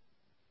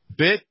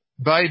 Bit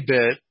by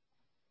bit,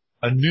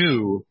 a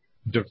new,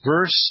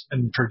 diverse,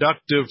 and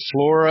productive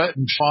flora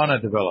and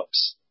fauna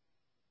develops.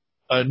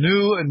 A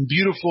new and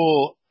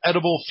beautiful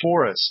edible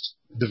forest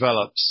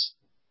develops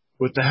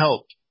with the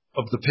help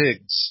of the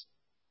pigs.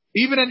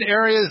 Even in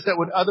areas that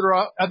would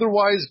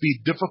otherwise be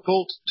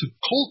difficult to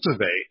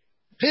cultivate,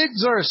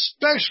 pigs are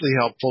especially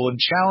helpful in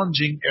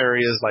challenging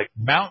areas like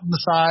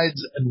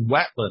mountainsides and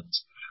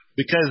wetlands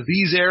because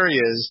these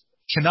areas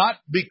cannot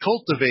be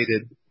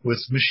cultivated with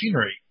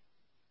machinery.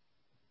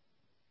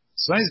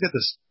 So now he's got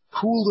this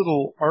cool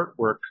little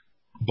artwork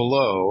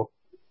below,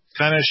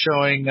 kind of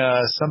showing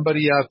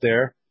somebody out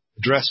there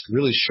dressed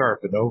really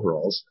sharp in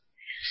overalls,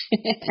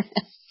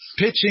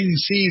 pitching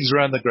seeds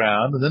around the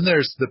ground, and then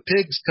there's the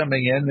pigs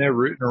coming in, they're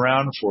rooting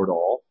around for it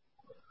all.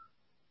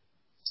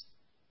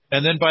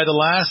 And then by the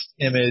last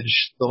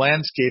image, the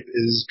landscape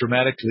is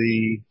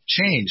dramatically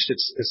changed.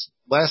 It's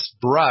less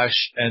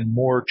brush and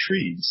more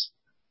trees.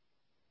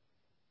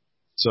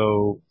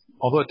 So,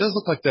 although it does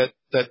look like that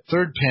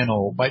third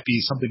panel might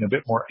be something a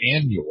bit more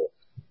annual.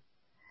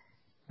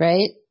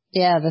 Right?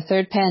 Yeah, the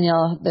third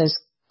panel, there's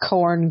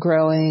corn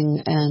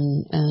growing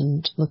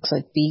and looks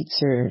like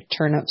beets or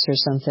turnips or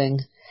something.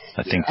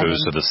 I think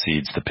those are the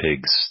seeds the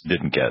pigs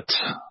didn't get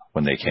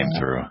when they came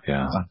through.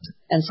 Yeah.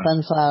 And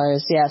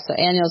sunflowers. Yeah. So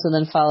annuals and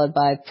then followed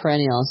by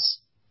perennials,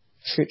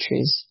 fruit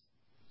trees.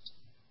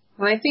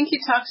 Well, I think he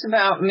talks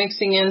about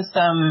mixing in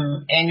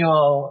some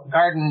annual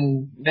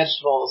garden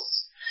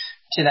vegetables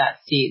to that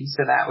seed.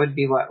 So that would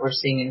be what we're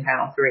seeing in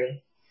panel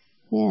 3.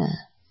 Yeah.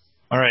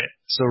 All right.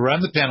 So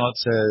around the panel it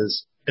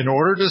says, in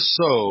order to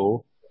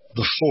sow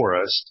the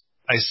forest,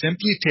 I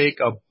simply take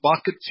a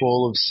bucket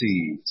full of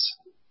seeds.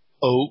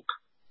 Oak,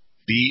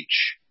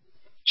 beech,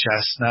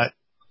 chestnut,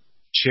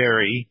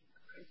 cherry,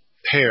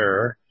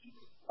 pear,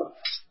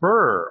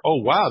 fir.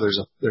 Oh wow,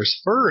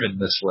 there's fir in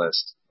this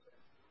list.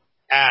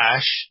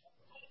 Ash,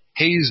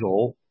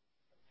 hazel,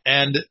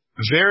 and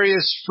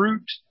various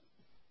fruit,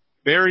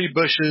 berry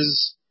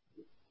bushes,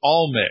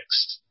 all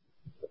mixed.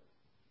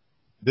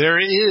 There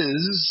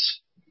is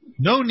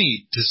no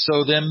need to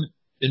sow them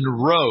in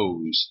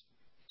rows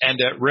and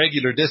at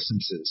regular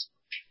distances.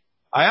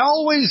 I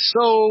always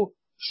sow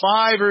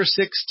 5 or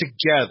 6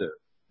 together,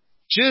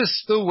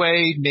 just the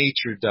way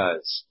nature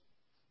does.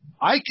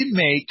 I can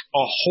make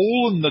a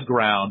hole in the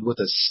ground with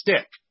a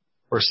stick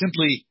or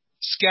simply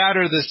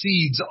scatter the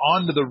seeds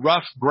onto the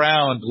rough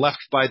ground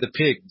left by the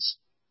pigs.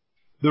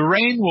 The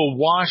rain will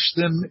wash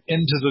them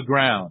into the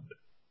ground,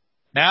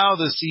 Now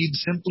the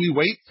seeds simply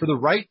wait for the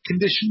right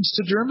conditions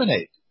to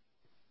germinate.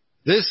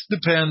 This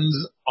depends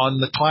on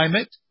the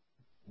climate,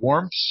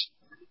 warmth,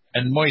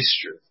 and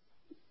moisture.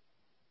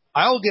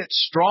 I'll get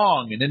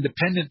strong and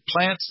independent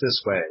plants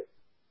this way.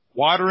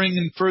 Watering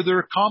and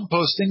further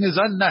composting is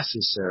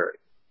unnecessary,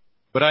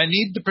 but I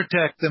need to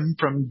protect them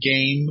from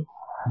game,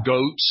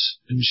 goats,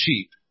 and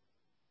sheep.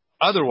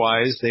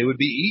 Otherwise, they would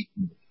be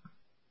eaten.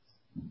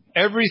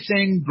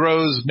 Everything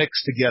grows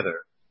mixed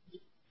together.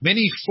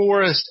 Many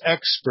forest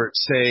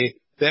experts say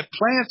that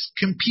plants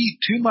compete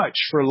too much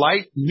for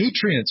light and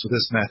nutrients with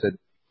this method,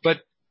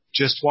 but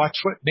just watch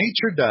what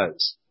nature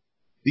does.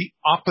 The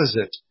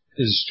opposite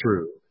is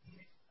true.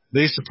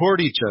 They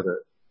support each other.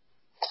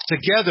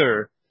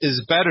 Together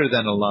is better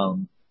than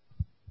alone.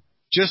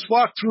 Just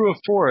walk through a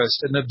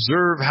forest and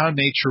observe how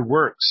nature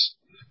works.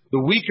 The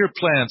weaker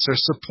plants are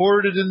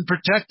supported and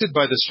protected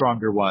by the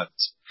stronger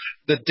ones.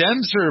 The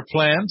denser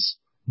plants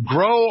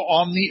grow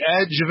on the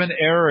edge of an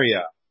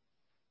area.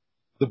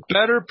 The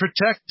better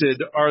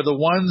protected are the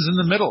ones in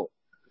the middle.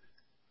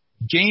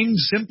 Game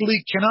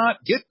simply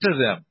cannot get to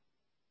them.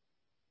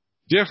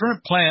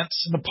 Different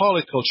plants in a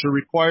polyculture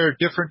require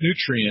different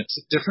nutrients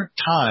at different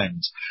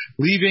times,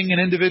 leaving an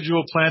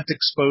individual plant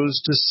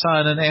exposed to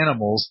sun and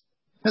animals,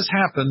 as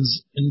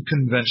happens in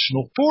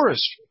conventional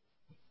forestry.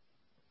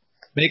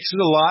 Makes it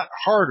a lot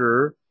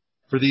harder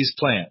for these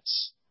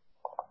plants.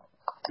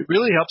 It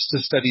really helps to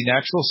study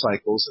natural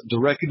cycles and to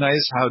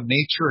recognize how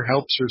nature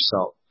helps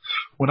herself.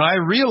 When I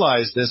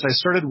realized this, I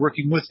started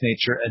working with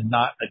nature and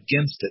not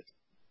against it.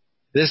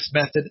 This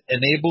method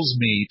enables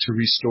me to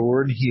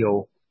restore and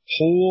heal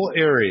whole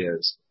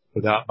areas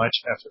without much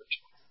effort.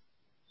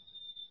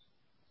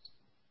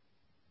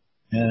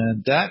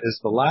 And that is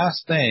the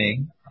last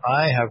thing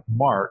I have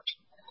marked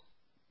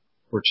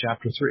for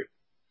chapter 3.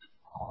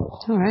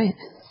 All right.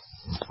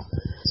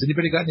 Has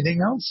anybody got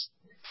anything else?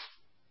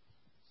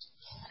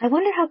 I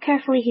wonder how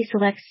carefully he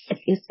selects.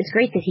 It's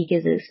great that he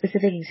gives a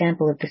specific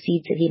example of the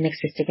seeds that he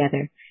mixes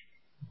together.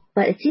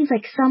 But it seems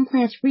like some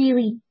plants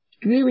really,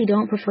 really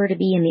don't prefer to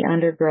be in the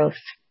undergrowth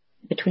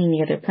between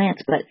the other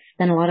plants, but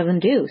then a lot of them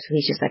do. So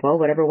he's just like, well,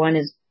 whatever one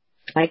is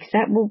likes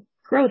that will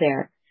grow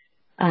there.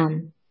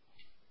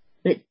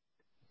 But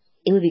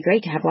it would be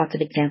great to have lots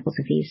of examples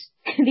of these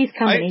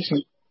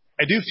combinations.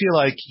 I do feel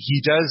like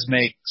he does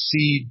make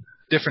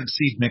different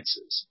seed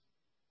mixes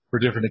for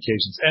different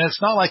occasions. And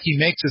it's not like he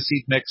makes a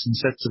seed mix and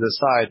sets it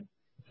aside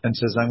and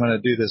says, I'm going to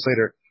do this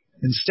later.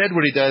 Instead,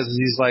 what he does is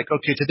he's like,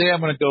 okay, today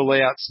I'm going to go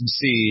lay out some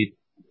seed.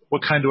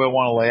 What kind do I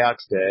want to lay out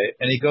today?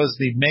 And he goes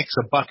and he makes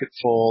a bucket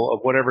full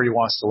of whatever he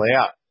wants to lay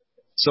out.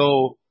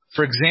 So,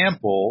 for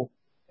example,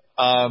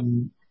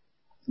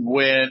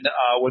 when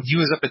he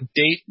was up in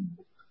Dayton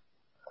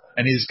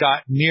and he's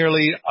got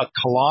nearly a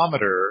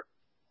kilometer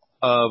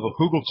of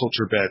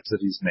hugelkultur beds that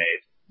he's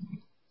made,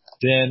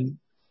 then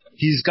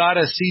he's got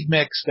a seed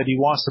mix that he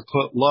wants to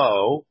put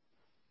low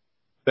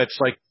that's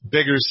like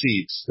bigger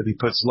seeds that he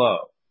puts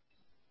low.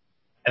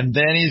 And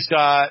then he's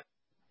got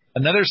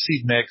another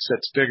seed mix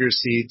that's bigger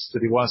seeds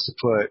that he wants to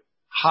put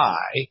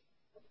high.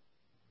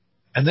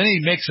 And then he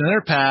makes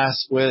another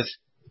pass with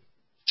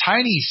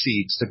tiny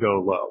seeds to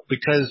go low,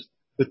 because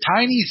the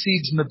tiny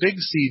seeds and the big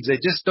seeds, they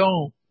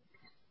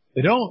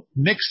don't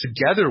mix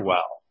together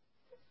well.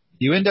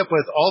 You end up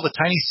with all the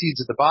tiny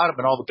seeds at the bottom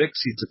and all the big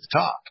seeds at the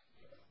top.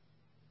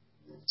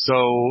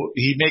 So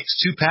he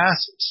makes two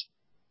passes.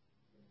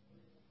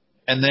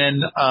 And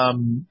then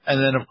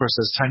of course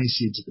there's tiny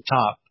seeds at the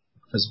top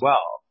as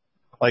well.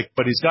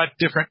 But he's got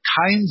different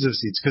kinds of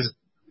seeds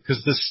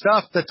because the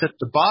stuff that's at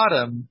the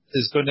bottom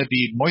is going to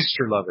be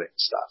moisture loving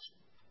stuff.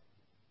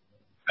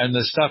 And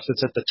the stuff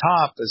that's at the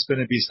top is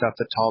going to be stuff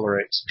that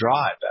tolerates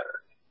dry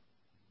better.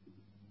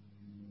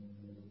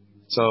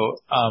 So,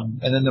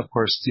 and then of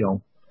course,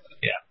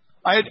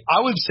 I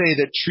would say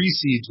that tree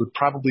seeds would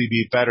probably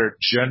be better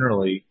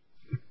generally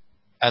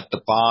at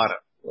the bottom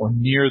or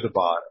near the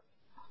bottom,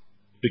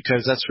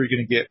 because that's where you're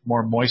going to get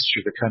more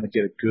moisture to kind of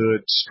get a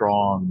good,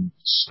 strong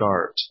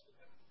start.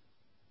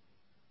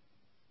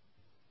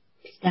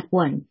 Step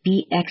 1,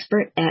 be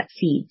expert at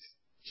seeds.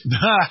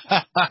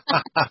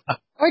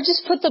 Or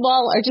just put them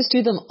all, or just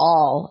do them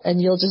all,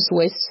 and you'll just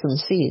waste some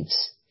seeds.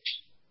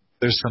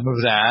 There's some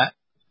of that.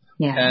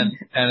 Yeah. And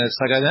it's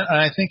like, and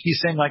I think he's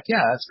saying like,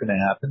 yeah, that's going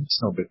to happen.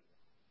 It's no big.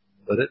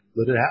 Let it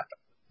happen.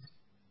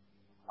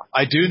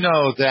 I do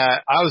know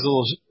that I was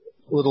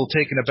a little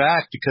taken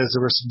aback because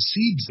there were some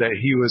seeds that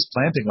he was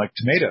planting, like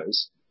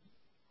tomatoes.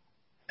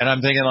 And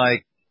I'm thinking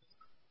like,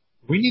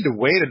 we need to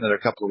wait another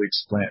couple of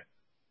weeks to plant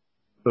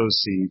those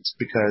seeds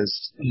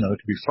because, it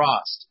could be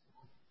frost.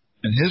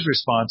 And his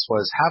response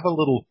was, have a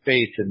little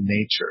faith in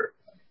nature.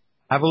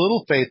 Have a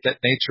little faith that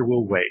nature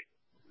will wait.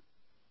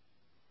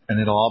 And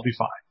it'll all be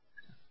fine.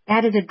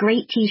 That is a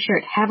great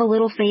t-shirt. Have a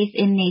little faith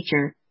in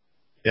nature.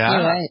 Yeah.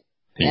 You're right.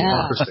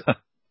 Yeah.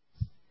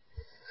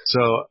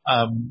 So,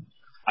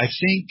 I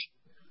think,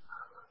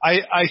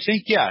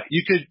 yeah,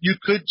 you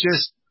could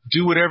just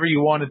do whatever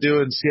you want to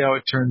do and see how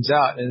it turns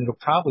out, and it'll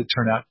probably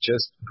turn out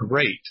just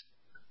great.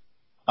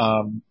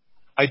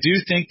 I I do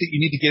think that you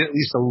need to get at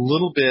least a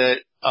little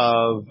bit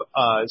of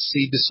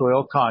seed to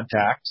soil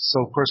contact.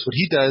 So of course what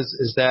he does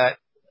is that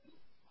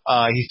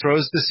he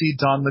throws the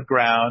seeds on the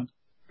ground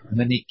and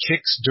then he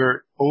kicks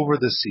dirt over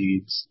the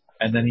seeds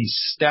and then he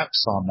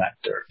steps on that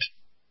dirt.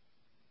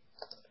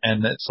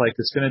 And it's like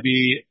it's going to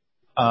be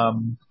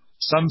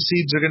some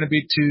seeds are going to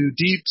be too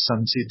deep,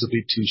 some seeds will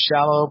be too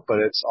shallow, but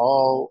it's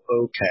all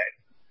okay.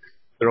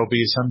 There will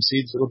be some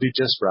seeds that will be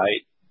just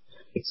right,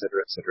 et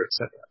cetera, et cetera, et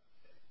cetera.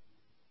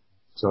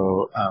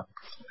 So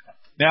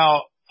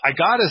now I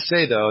gotta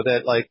say though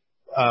that like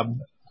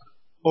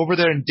over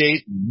there in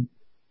Dayton,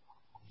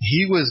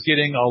 he was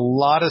getting a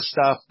lot of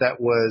stuff that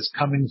was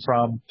coming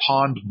from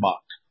pond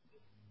muck.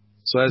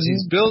 So as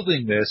he's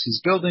building this,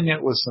 he's building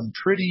it with some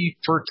pretty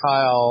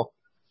fertile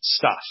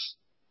stuff.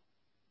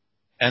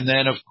 And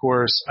then, of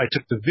course, I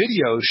took the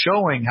video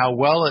showing how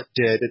well it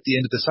did at the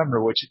end of the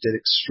summer, which it did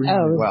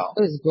extremely well.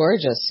 It was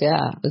gorgeous.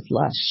 Yeah, it was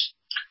lush.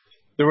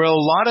 There were a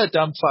lot of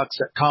dumb fucks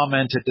that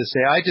commented to say,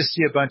 I just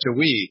see a bunch of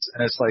weeds.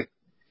 And it's like,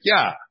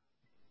 yeah,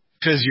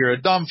 because you're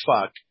a dumb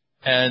fuck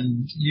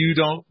and you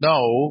don't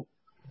know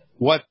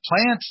what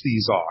plants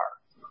these are.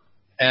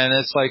 And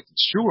it's like,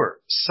 sure,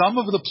 some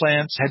of the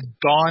plants had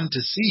gone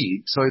to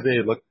seed, so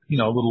they look, a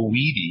little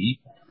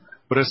weedy.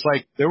 But it's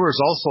like there was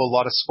also a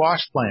lot of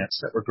squash plants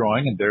that were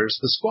growing, and there's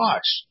the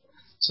squash.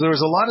 So there was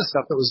a lot of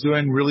stuff that was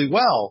doing really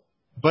well.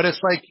 But it's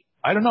like,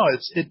 I don't know,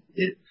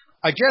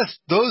 I guess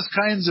those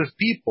kinds of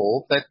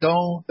people that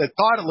thought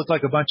it looked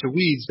like a bunch of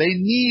weeds, they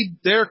need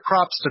their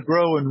crops to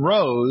grow in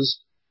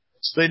rows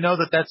so they know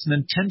that that's an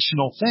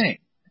intentional thing.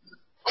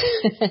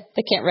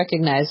 They can't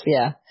recognize,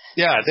 yeah.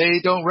 Yeah, they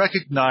don't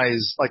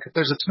recognize, like if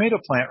there's a tomato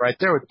plant right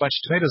there with a bunch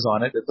of tomatoes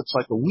on it, it looks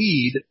like a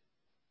weed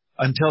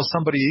until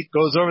somebody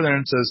goes over there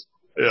and says,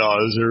 yeah,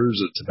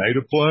 there's a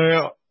tomato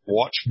plant.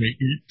 Watch me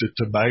eat the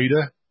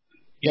tomato.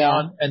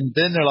 Yeah. And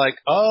then they're like,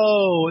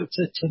 oh, it's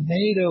a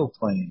tomato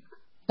plant.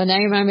 But now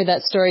you remind me of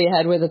that story you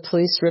had where the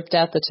police ripped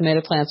out the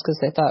tomato plants because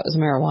they thought it was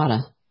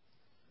marijuana.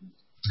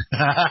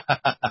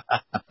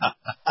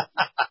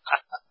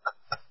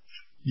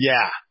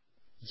 Yeah,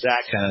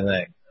 that kind of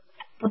thing.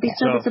 They'll be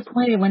so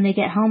disappointed when they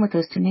get home with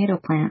those tomato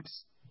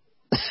plants.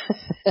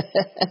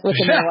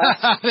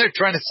 They're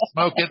trying to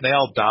smoke it and they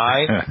all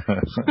die.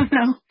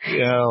 No.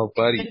 Yeah,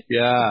 buddy.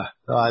 Yeah.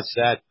 Oh, that's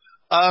sad.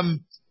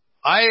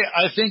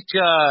 I think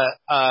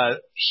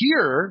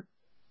here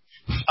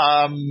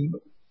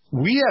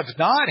we have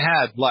not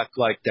had luck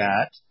like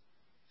that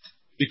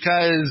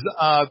because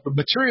the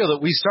material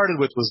that we started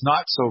with was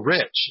not so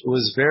rich. It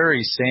was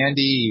very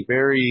sandy,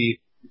 very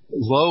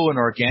low in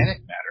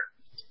organic matter.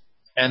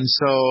 And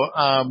so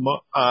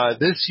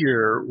this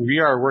year we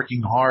are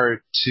working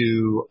hard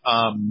to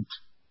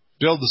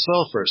build the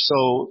soil first.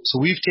 So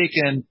we've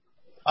taken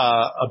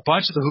a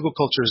bunch of the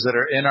hugelkulturs that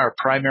are in our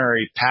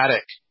primary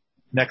paddock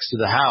next to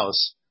the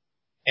house,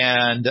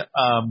 and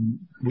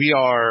we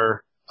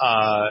are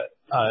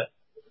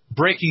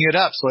breaking it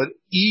up so that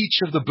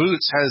each of the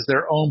boots has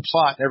their own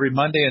plot. Every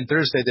Monday and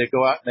Thursday they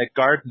go out and they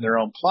garden their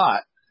own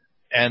plot,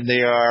 and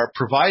they are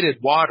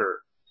provided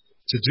water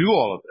to do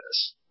all of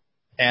this.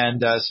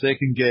 And so they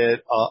can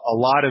get a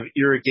lot of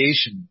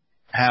irrigation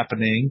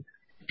happening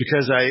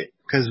because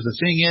the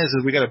thing is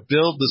we got to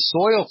build the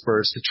soil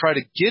first to try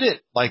to get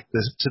it like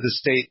this to the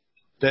state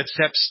that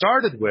Sepp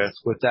started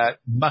with that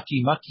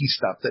mucky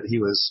stuff that he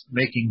was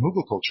making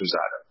hugelkulturs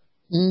out of.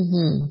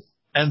 Mm-hmm.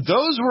 And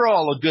those were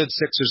all a good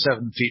 6 or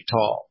 7 feet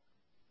tall.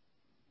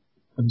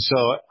 And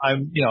so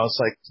it's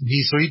like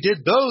he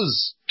did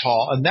those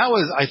tall, and that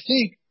was, I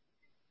think,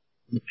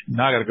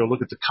 now I got to go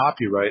look at the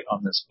copyright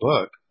on this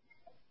book.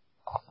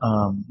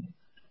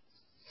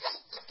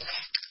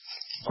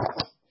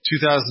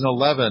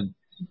 2011.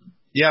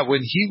 Yeah,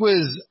 when he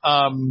was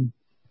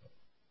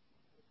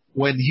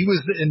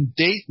in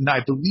Dayton, I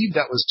believe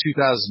that was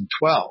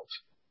 2012.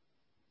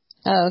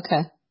 Oh,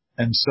 okay.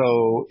 And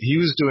so he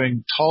was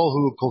doing tall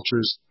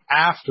hugelkulturs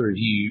after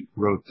he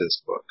wrote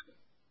this book.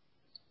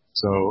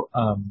 So,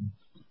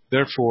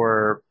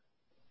 therefore,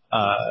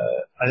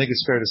 I think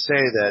it's fair to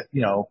say that,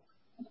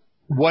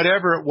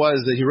 whatever it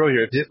was that he wrote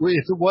here, if it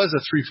was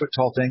a 3 foot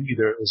tall thing,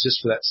 either it was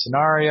just for that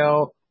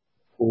scenario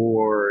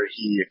or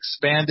he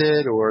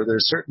expanded, or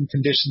there's certain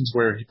conditions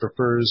where he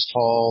prefers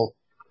tall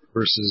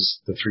versus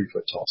the 3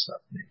 foot tall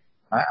stuff.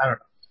 I don't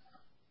know.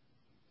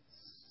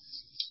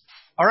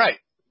 All right.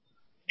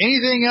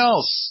 Anything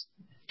else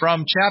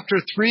from chapter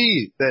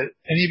 3 that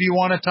any of you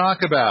want to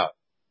talk about?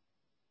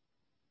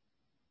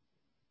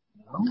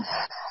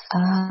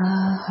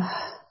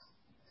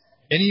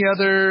 Any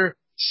other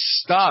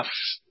stuff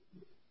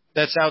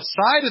that's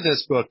outside of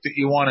this book that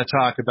you want to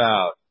talk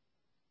about?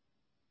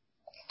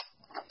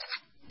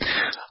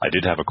 I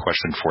did have a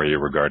question for you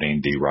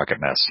regarding the Rocket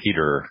Mass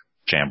Heater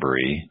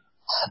Jamboree.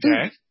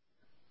 Okay.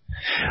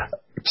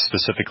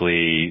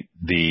 Specifically,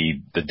 the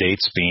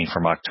dates being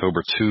from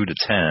October 2 to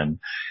 10,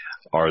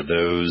 are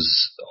those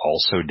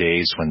also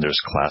days when there's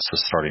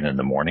classes starting in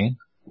the morning?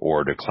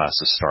 Or do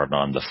classes start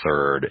on the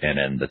 3rd and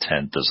then the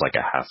 10th is like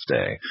a half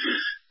day?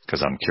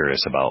 Because I'm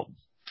curious about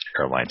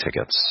airline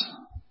tickets.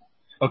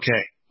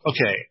 Okay.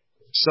 Okay.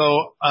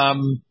 So,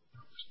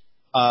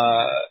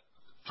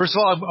 first of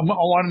all, I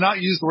want to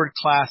not use the word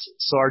classes.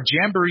 So our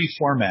Jamboree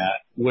format,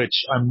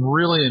 which I'm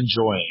really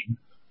enjoying,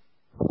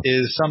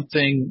 is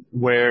something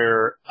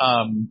where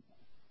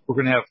we're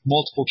going to have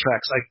multiple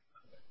tracks.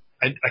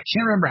 I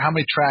can't remember how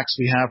many tracks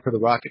we have for the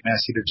Rocket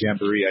Mass Heater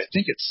Jamboree. I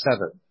think it's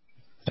 7.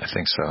 I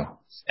think so.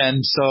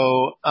 And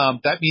so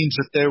that means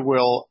that there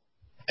will,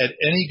 at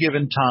any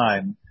given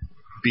time,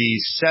 be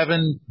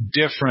 7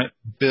 different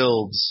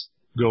builds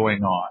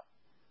going on.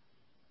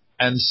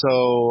 And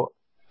so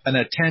an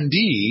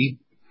attendee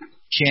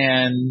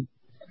can,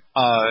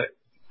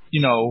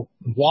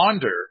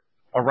 wander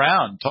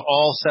around to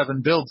all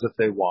 7 builds if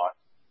they want.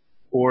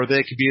 Or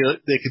they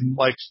can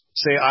like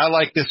say, I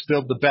like this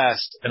build the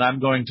best and I'm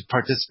going to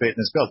participate in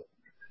this build.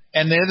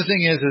 And the other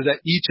thing is that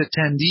each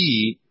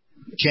attendee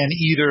can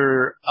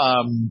either,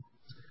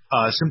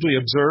 simply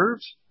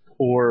observe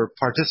or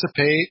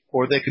participate,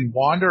 or they can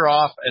wander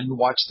off and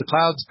watch the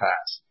clouds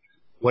pass.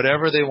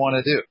 Whatever they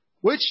want to do.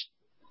 Which,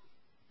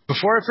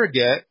 before I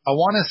forget, I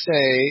want to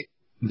say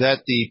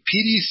that the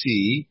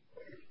PDC,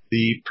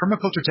 the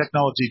Permaculture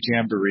Technology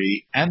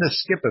Jamboree, and the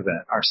SCIP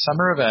event, our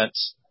summer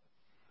events,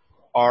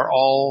 are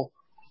all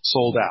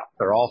sold out.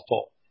 They're all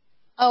full.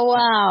 Oh,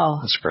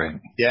 wow. That's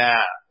great.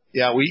 Yeah.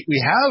 Yeah,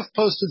 we have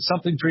posted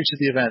something for each of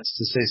the events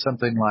to say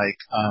something like,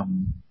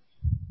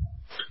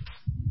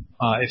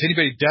 if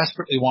anybody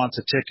desperately wants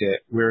a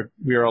ticket,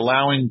 we are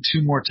allowing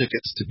 2 more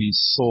tickets to be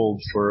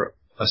sold for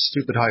a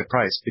stupid high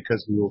price,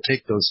 because we will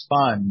take those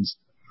funds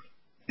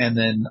and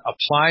then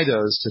apply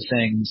those to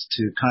things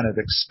to kind of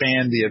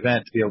expand the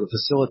event to be able to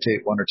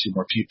facilitate 1 or 2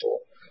 more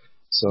people.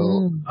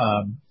 So,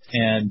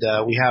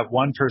 we have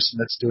one person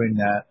that's doing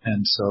that.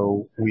 And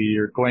so we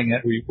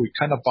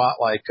kind of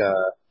bought like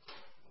a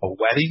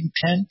wedding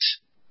tent.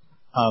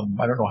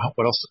 I don't know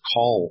what else to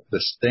call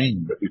this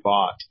thing that we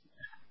bought.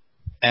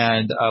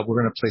 And,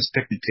 we're going to place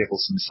picnic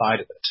tables inside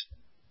of it.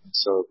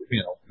 So,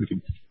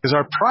 because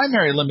our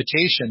primary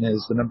limitation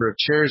is the number of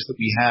chairs that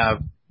we have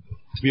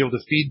to be able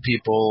to feed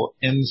people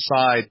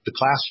inside the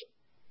classroom.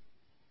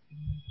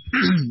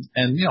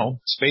 And,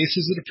 space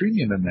is at a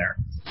premium in there.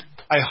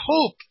 I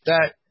hope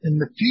that in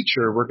the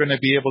future we're going to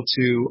be able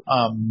to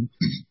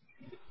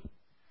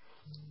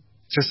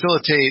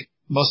facilitate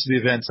most of the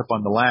events up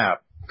on the lab,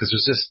 because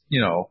there's just,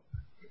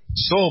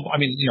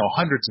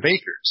 hundreds of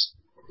acres.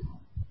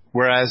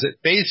 Whereas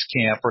at base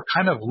camp, we're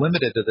kind of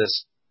limited to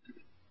this.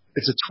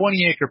 It's a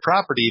 20-acre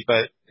property,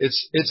 but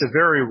it's a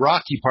very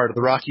rocky part of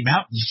the Rocky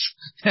Mountains.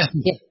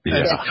 And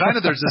so kind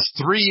of there's this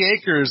 3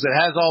 acres that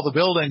has all the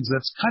buildings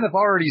that's kind of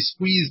already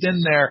squeezed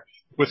in there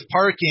with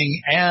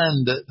parking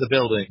and the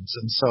buildings.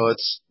 And so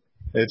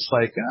it's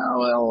like, oh,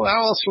 well,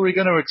 how else are we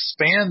going to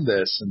expand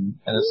this? And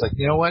it's like,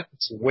 you know what?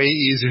 It's way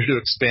easier to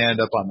expand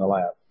up on the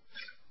lab.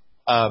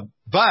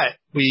 But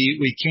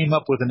we came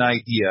up with an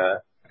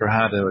idea for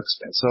how to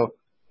expand. So,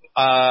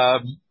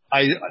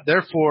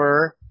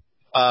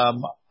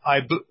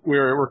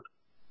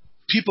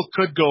 people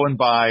could go and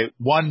buy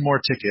 1 more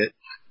ticket,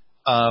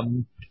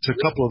 to a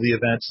couple of the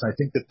events. And I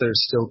think that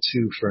there's still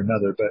 2 for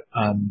another, but,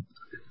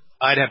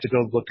 I'd have to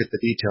go look at the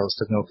details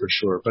to know for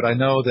sure. But I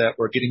know that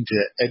we're getting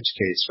to edge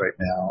case right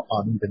now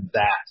on even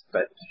that.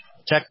 But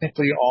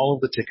technically all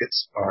of the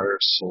tickets are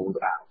sold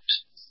out.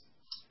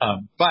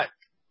 But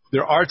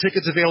there are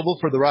tickets available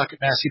for the Rocket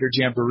Mass Heater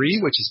Jamboree,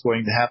 which is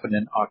going to happen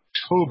in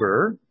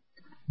October.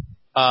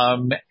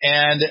 The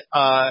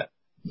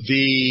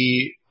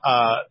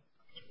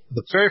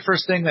very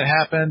first thing that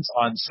happens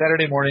on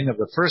Saturday morning of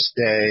the first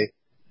day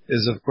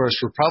is, of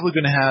course, we're probably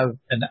going to have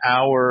an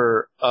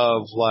hour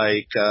of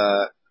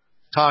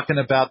talking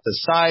about the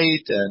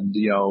site and,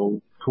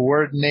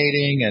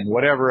 coordinating and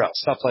whatever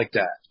else, stuff like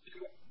that.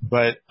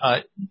 But,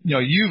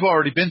 you've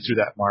already been through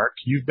that, Mark.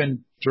 You've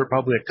been through it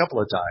probably a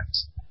couple of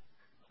times.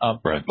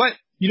 Right. But,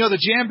 the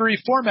Jamboree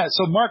format.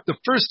 So, Mark, the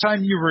first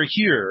time you were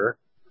here,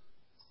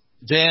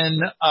 then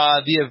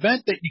the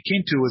event that you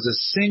came to was a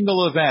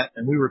single event,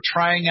 and we were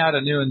trying out a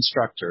new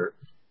instructor.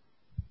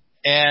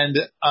 And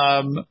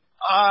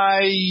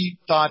I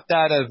thought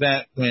that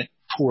event went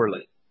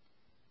poorly.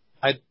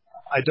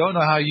 I don't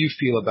know how you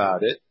feel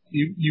about it.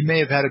 You may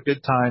have had a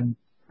good time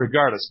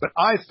regardless, but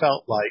I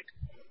felt like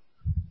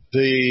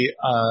the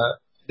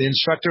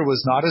instructor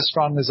was not as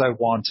strong as I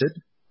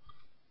wanted,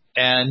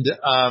 and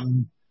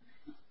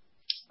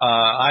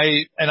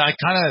I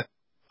kind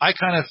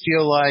of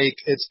feel like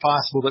it's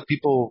possible that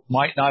people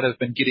might not have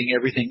been getting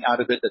everything out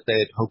of it that they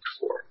had hoped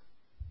for.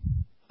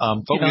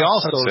 But we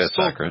also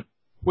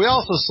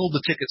sold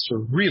the tickets for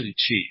really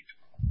cheap,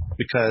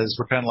 because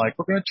we're kind of like,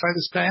 we're going to try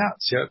this guy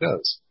out, see how it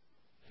goes.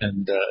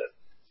 And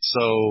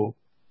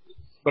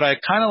but I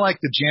kind of like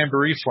the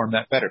Jamboree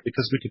format better,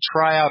 because we could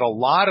try out a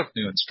lot of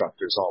new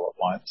instructors all at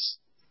once.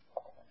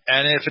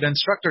 And if an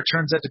instructor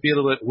turns out to be a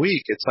little bit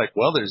weak, it's like,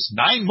 well, there's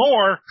 9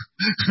 more.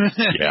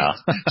 Yeah.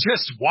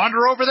 Just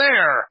wander over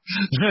there,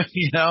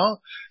 to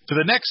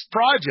the next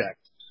project.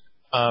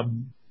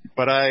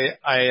 But I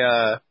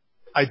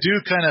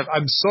do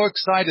I'm so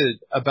excited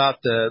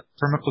about the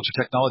Permaculture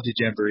Technology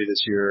Jamboree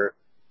this year.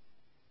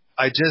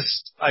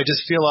 I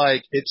just feel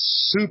like it's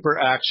super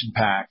action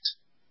packed.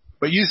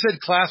 But you said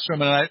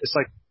classroom, and it's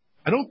like,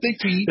 I don't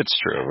think we it's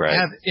true, right?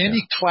 have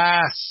any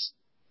class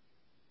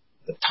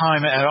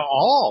time at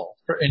all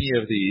for any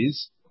of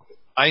these.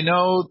 I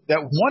know that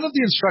one of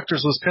the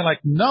instructors was kind of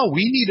like, no,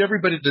 we need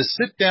everybody to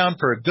sit down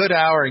for a good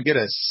hour and get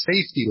a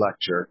safety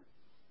lecture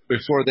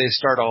before they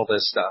start all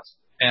this stuff.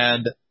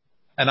 And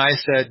I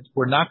said,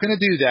 we're not going to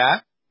do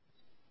that.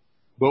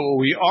 But what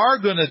we are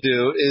going to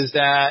do is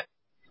that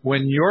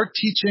when you're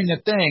teaching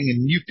a thing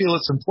and you feel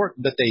it's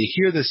important that they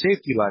hear the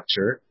safety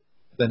lecture,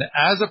 then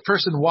as a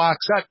person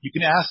walks up, you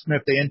can ask them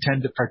if they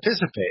intend to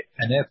participate.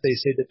 And if they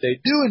say that they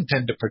do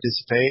intend to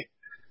participate,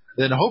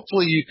 then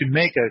hopefully you can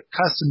make a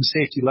custom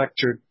safety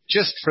lecture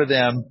just for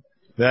them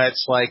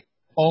that's like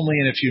only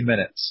in a few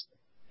minutes.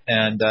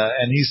 And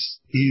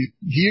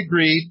he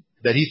agreed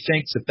that he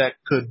thinks that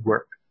could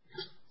work.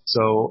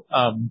 So,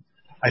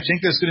 I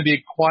think there's going to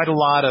be quite a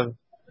lot of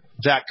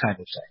that kind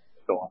of thing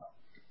going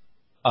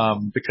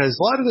on. Because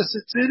a lot of this,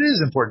 it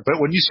is important. But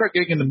when you start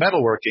getting into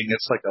metalworking,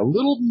 it's like a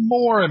little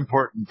more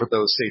important for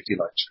those safety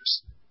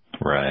lectures.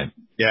 Right.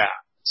 Yeah.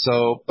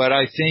 So, but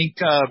I think,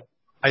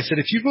 I said,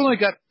 if you've only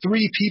got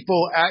 3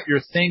 people at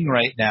your thing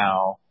right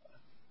now,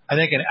 I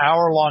think an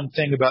hour-long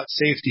thing about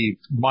safety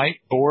might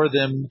bore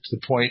them to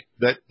the point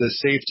that the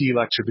safety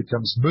lecture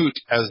becomes moot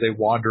as they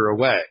wander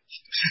away.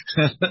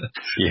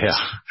 Yeah.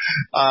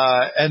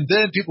 And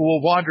then people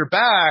will wander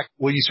back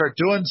when you start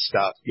doing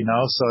stuff,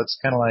 so it's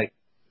kind of like,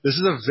 this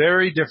is a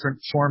very different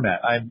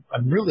format. I'm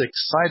really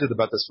excited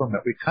about this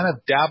format. We kind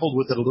of dabbled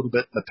with it a little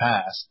bit in the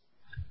past,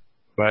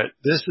 but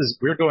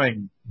we're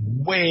going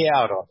way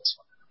out on this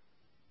one.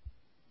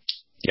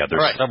 Yeah,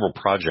 there's several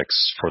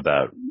projects for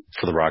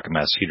the Rocket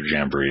Mass Heater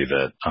Jamboree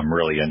that I'm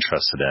really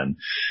interested in,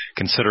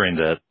 considering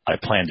that I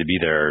plan to be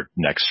there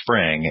next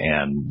spring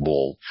and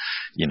will,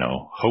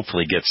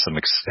 hopefully get some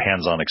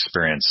hands-on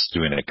experience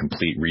doing a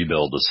complete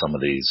rebuild of some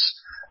of these.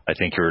 I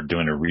think you're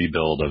doing a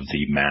rebuild of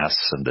the mass,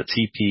 and the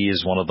TP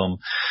is one of them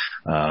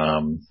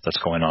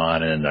that's going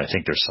on, and I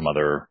think there's some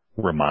other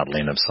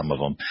remodeling of some of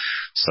them.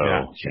 So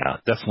yeah,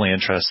 definitely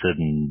interested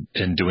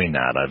in doing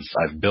that.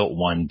 I've built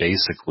one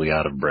basically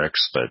out of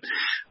bricks, but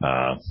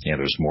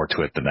there's more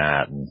to it than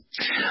that. And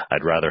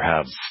I'd rather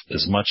have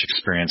as much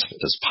experience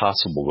as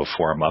possible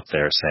before I'm up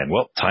there saying,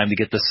 well, time to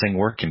get this thing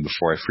working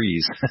before I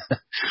freeze.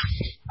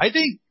 I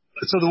think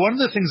so. One of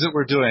the things that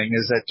we're doing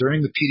is that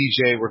during the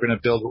PDJ, we're going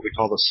to build what we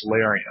call the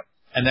solarium.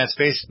 And that's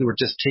basically, we're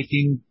just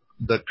taking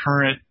the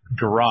current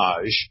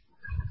garage,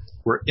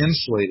 we're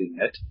insulating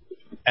it,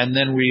 and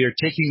then we are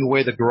taking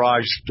away the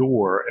garage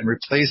door and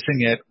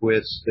replacing it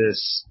with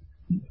this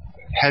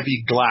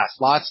heavy glass,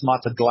 lots and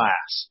lots of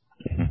glass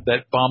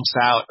that bumps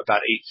out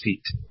about 8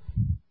 feet.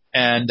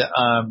 And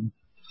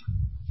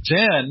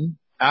then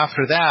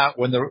after that,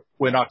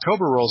 when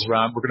October rolls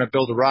around, we're going to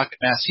build a Rocket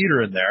Mass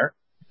heater in there.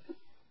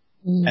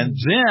 And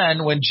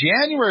then when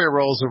January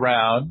rolls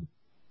around,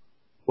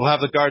 we'll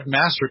have the Garden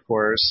Master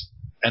Course,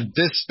 and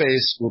this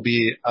space will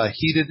be a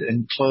heated,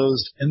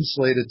 enclosed,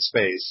 insulated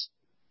space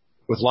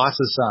with lots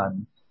of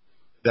sun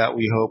that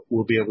we hope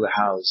will be able to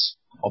house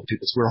all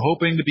people. So we're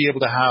hoping to be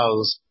able to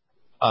house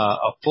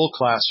a full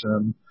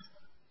classroom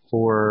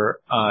for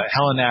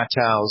Helen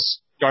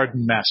Attow's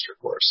Garden Master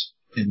Course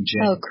in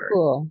January. Oh,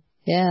 cool.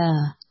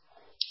 Yeah.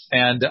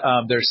 And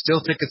there's still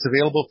tickets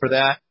available for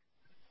that.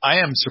 I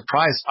am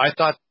surprised. I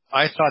thought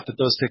that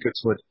those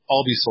tickets would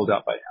all be sold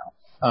out by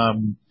now.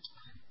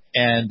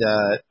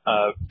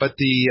 But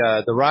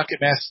the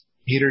Rocket Mass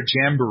Heater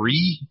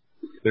Jamboree,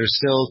 there's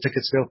still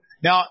tickets available.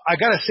 Now, I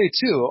gotta say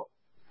too,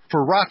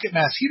 for Rocket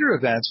Mass Heater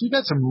events, we've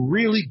had some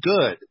really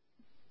good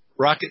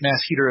Rocket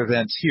Mass Heater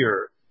events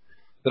here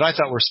that I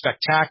thought were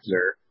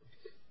spectacular.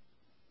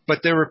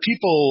 But there were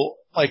people,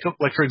 like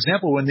for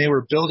example, when they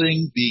were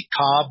building the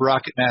Cobb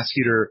Rocket Mass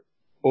Heater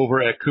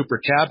over at Cooper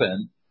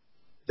Cabin,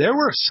 there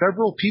were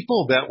several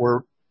people that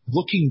were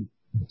looking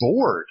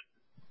bored.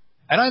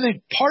 And I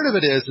think part of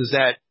it is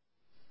that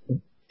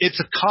it's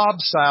a Cobb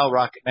style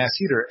Rocket Mass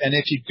heater. And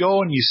if you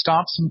go and you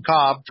stomp some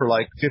Cobb for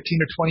like 15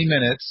 or 20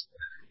 minutes,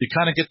 you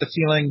kind of get the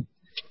feeling,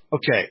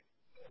 okay,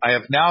 I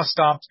have now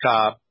stomped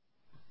Cobb.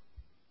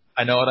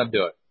 I know what I'm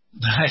doing.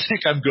 I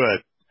think I'm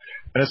good.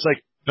 And it's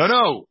like,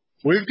 no,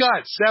 we've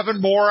got 7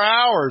 more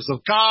hours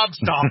of Cobb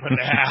stomping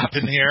to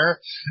happen here.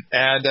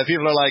 And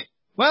people are like,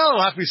 well,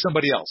 it'll have to be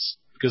somebody else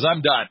because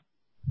I'm done.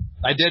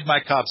 I did my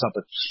Cobb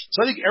stomping.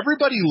 So I think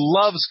everybody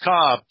loves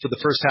Cobb for the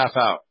first half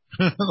hour.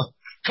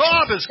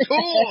 Cobb is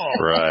cool.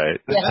 Right.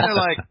 And then they're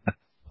like,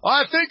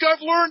 I think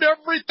I've learned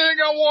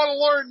everything I want to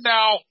learn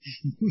now.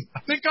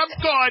 I think I'm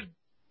good.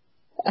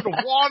 I'm going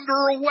to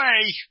wander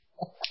away.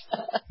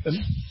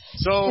 And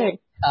so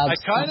I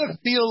kind of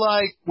feel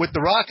like with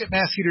the Rocket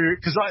Mass heater,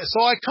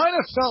 I kind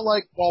of felt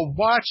like while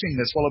watching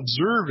this, while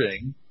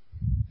observing,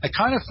 I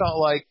kind of felt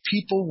like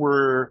people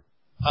were,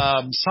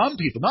 some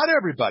people, not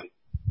everybody,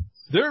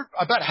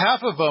 about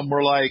half of them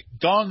were like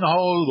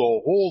gung-ho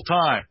the whole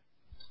time.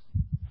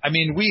 I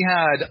mean, we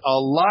had a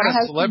lot of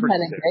celebrities. My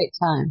husband had a great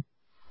time.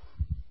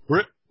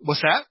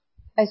 What's that?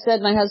 I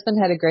said my husband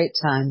had a great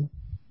time.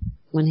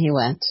 when he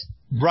went.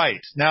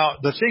 Right. Now,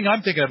 the thing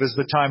I'm thinking of is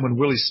the time when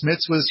Willie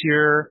Smits was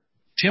here,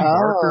 Tim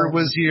Barker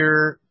was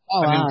here.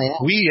 Oh, wow,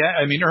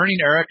 yeah. Ernie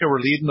and Erica were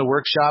leading the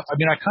workshop. I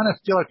mean, I kind of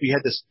feel like we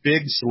had this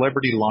big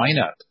celebrity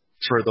lineup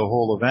for the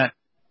whole event.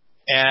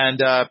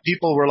 And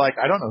people were like,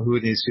 I don't know who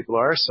these people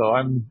are, so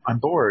I'm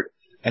bored.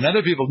 And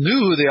other people knew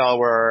who they all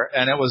were,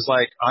 and it was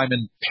like, I'm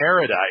in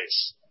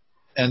paradise.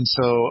 And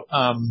so,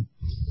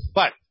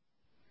 but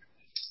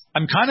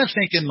I'm kind of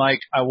thinking like,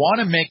 I want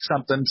to make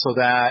something so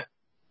that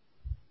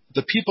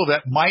the people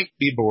that might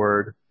be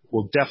bored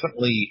will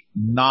definitely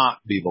not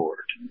be bored.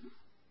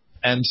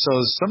 And so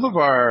some of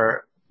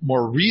our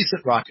more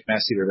recent Rocket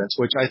Mass Theater events,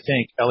 which I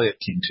think Elliot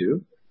came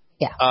to,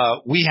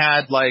 we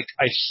had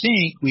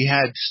we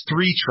had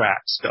 3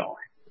 tracks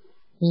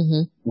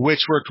going,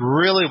 which worked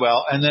really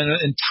well. And then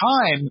in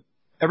time,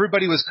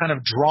 everybody was kind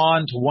of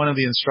drawn to one of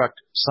the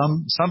instructors.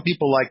 Some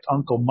people liked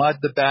Uncle Mud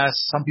the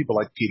best. Some people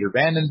liked Peter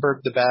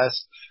Vandenberg the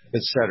best,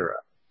 etc.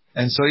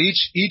 And so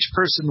each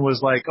person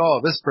was like,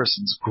 oh, this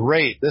person's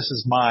great. This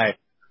is my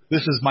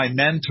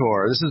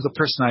mentor. This is the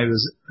person I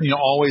was,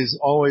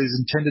 always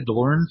intended to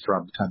learn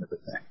from, kind of a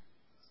thing.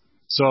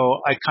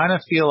 So I kind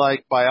of feel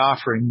like by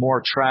offering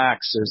more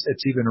tracks,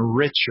 it's even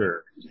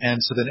richer.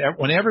 And so then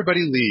when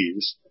everybody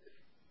leaves,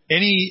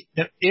 any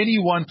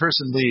one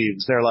person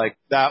leaves, they're like,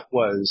 that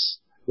was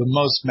the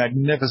most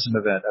magnificent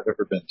event I've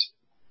ever been to.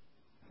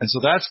 And so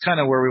that's kind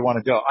of where we want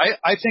to go.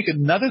 I think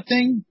another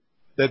thing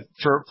that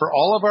for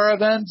all of our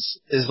events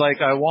is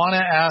like, I want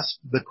to ask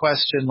the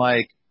question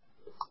I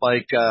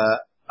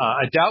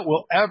doubt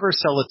we'll ever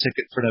sell a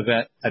ticket for an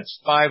event at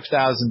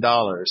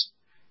 $5,000,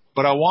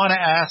 but I want to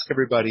ask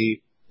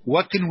everybody,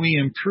 what can we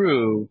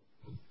improve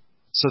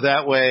so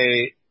that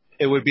way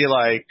it would be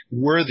like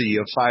worthy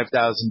of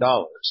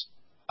 $5,000?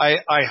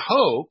 I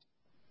hope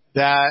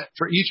that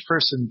for each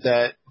person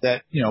that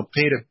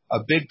paid a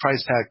big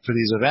price tag for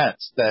these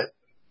events, that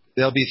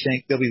they'll be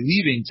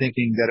leaving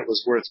thinking that it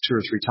was worth 2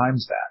 or 3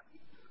 times that.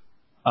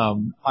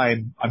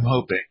 I'm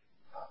hoping.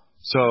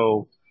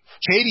 So,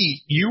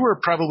 Katie, you were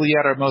probably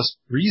at our most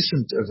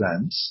recent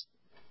events.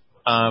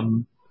 I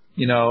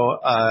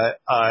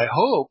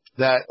hope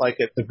that, like,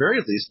 at the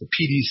very least, the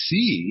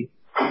PDC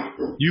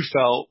you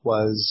felt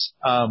was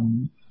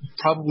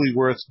probably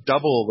worth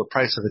double the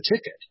price of a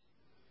ticket.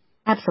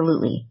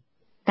 Absolutely.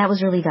 That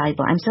was really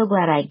valuable. I'm so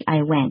glad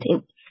I went.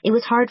 It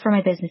was hard for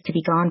my business to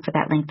be gone for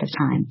that length of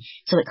time.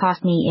 So it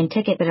cost me in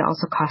ticket, but it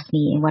also cost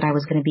me in what I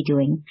was going to be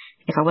doing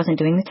if I wasn't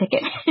doing the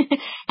ticket.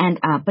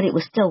 But it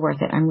was still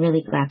worth it. I'm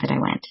really glad that I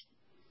went.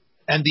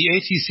 And the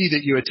ATC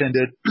that you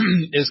attended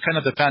is kind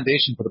of the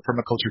foundation for the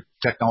Permaculture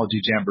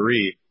Technology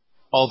Jamboree.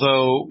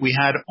 Although we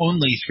had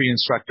only 3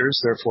 instructors,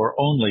 therefore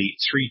only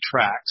 3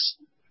 tracks.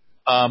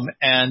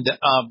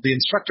 The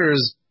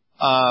instructors,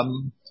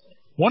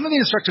 one of the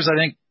instructors, I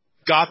think,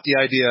 got the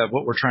idea of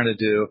what we're trying to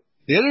do.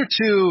 The other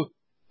 2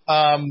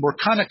 were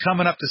kind of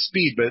coming up to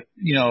speed, but,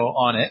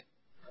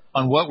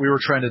 on what we were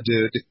trying to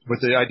do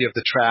with the idea of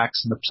the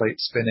tracks and the plate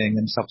spinning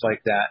and stuff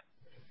like that.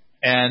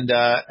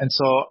 And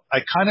so I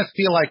kind of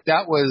feel like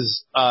that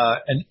was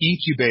an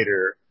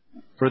incubator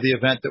for the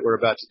event that we're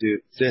about to do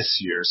this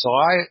year. So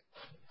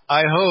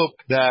I hope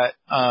that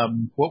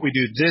what we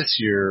do this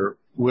year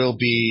will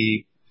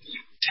be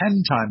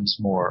 10 times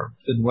more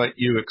than what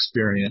you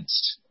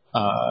experienced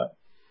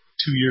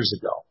 2 years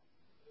ago.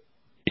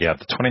 Yeah,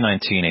 the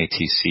 2019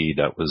 ATC,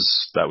 that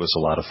was a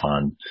lot of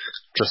fun.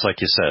 Just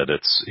like you said,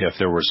 if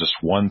there was just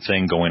one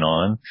thing going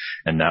on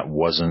and that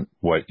wasn't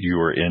what you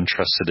were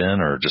interested in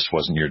or just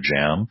wasn't your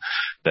jam,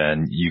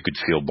 then you could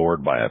feel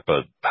bored by it.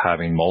 But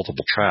having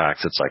multiple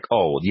tracks, it's like,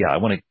 oh, yeah, I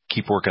want to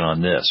keep working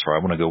on this or I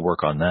want to go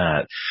work on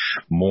that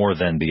more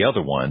than the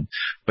other one,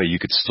 but you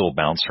could still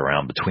bounce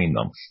around between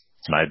them.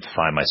 And I'd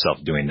find myself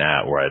doing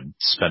that where I'd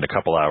spend a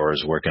couple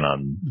hours working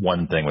on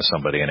one thing with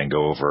somebody and then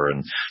go over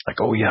and like,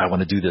 oh yeah, I want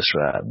to do this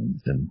or that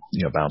and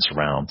bounce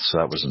around. So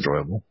that was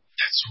enjoyable.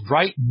 That's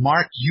right.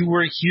 Mark, you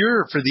were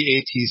here for the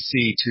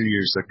ATC 2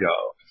 years ago.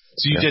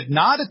 So you did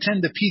not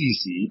attend the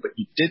PDC, but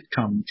you did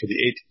come to the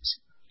ATC.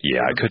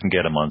 Yeah, I couldn't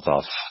get a month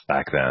off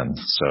back then.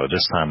 So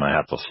this time I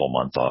have the full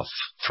month off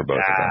for both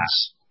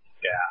events.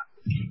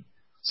 Yeah.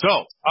 So,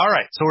 all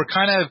right. So we're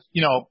kind of,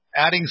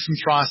 adding some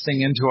frosting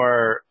into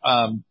our,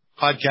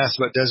 podcast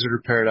about Desert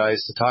or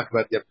Paradise to talk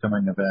about the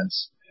upcoming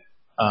events.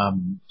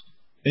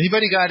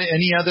 Anybody got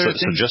any other things?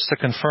 So just to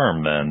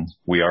confirm then,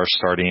 we are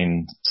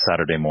starting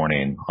Saturday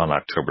morning on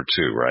October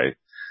 2, right?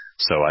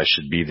 So I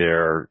should be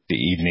there the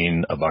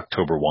evening of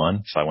October 1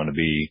 if I want to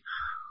be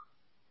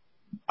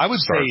I would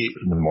say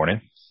in the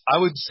morning. I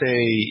would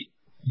say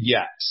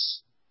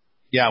yes.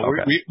 Yeah,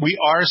 okay. we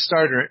are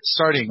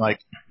starting like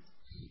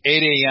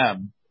 8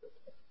 a.m.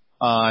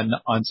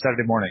 on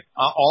Saturday morning.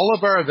 All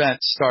of our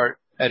events start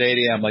at 8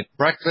 a.m. Like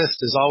breakfast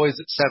is always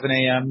at 7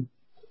 a.m.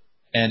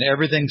 and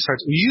everything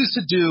starts. We used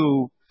to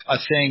do a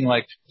thing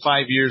like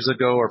 5 years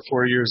ago or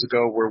 4 years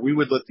ago where we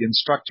would let the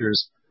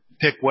instructors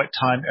pick what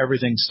time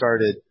everything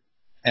started.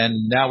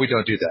 And now we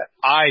don't do that.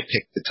 I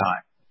pick the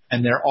time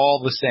and they're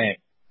all the same.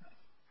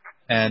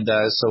 And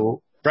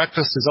so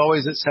breakfast is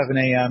always at 7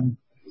 a.m.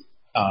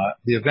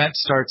 The event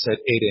starts at 8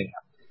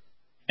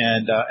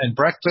 a.m. And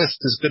breakfast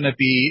is going to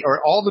be,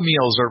 or all the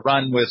meals are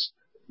run with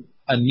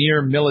a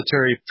near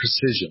military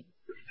precision.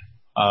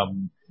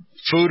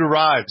 Food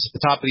arrives at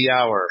the top of the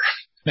hour.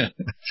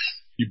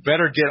 You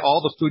better get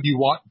all the food you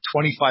want in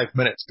 25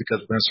 minutes because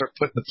we're going to start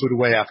putting the food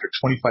away after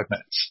 25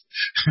 minutes.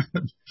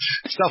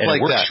 Stuff and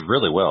like that. It works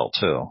really well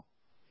too.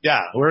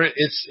 Yeah, we're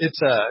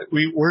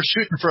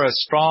shooting for a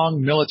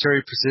strong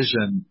military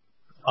precision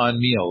on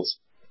meals,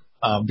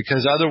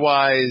 because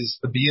otherwise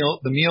the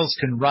meals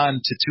can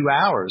run to 2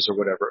 hours or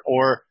whatever,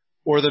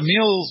 or the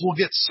meals will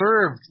get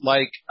served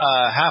like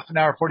half an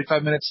hour,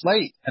 45 minutes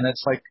late, and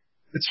it's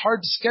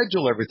hard to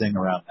schedule everything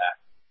around that.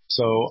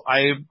 So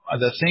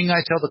the thing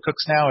I tell the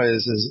cooks now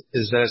is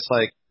that it's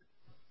like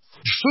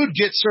food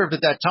gets served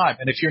at that time,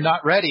 and if you're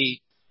not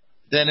ready,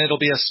 then it'll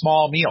be a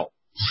small meal.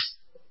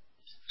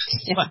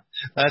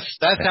 That's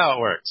how it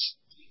works.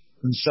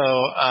 And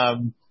so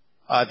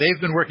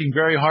they've been working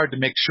very hard to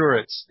make sure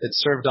it's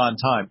served on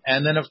time.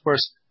 And then of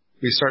course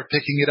we start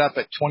picking it up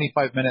at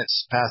 25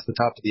 minutes past the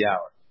top of the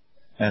hour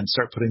and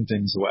start putting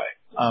things away.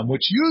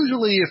 Which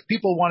usually, if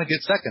people want to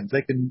get seconds,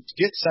 they can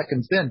get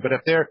seconds in. But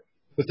if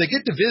they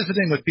get to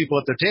visiting with people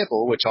at their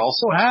table, which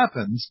also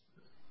happens,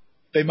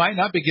 they might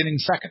not be getting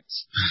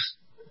seconds.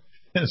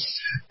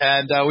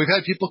 And we've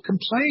had people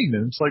complain,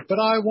 and it's like, but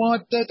I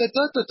want da da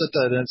da da da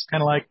da. And it's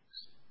kind of like,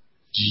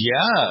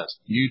 yeah,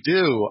 you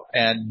do,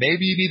 and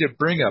maybe you need to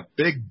bring a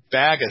big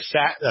bag of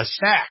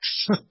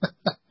snacks,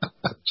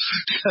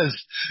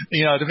 because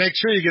to make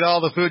sure you get all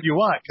the food you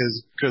want,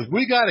 because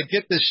we got to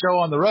get this show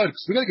on the road,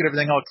 because we got to get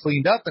everything all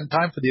cleaned up in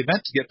time for the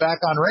event to get back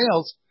on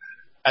rails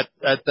at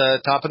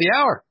the top of the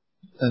hour.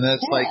 And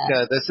that's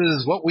this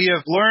is what we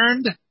have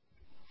learned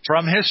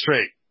from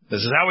history.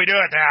 This is how we do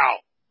it now.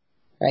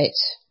 Right.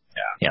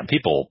 Yeah,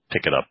 people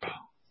pick it up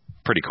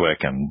pretty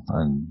quick, and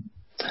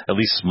at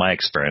least my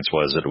experience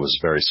was that it was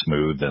very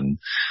smooth and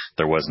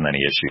there wasn't any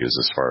issues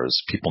as far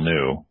as people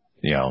knew,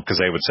 because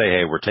they would say,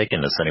 hey, we're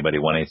taking this. Anybody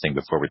want anything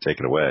before we take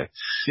it away?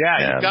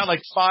 Yeah, you've got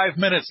like 5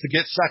 minutes to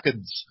get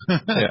seconds.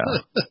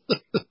 Yeah.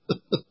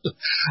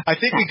 I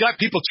think we got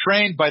people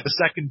trained by the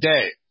second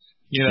day,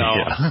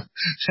 Yeah.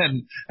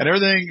 and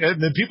everything.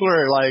 And then people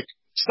are like,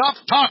 stop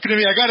talking to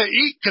me. I got to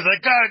eat because I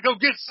got to go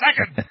get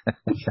seconds.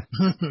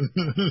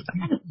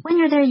 When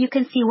you're there, you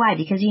can see why,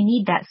 because you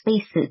need that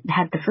space that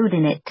had the food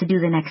in it to do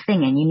the next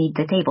thing, and you need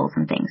the tables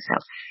and things. So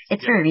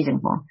it's very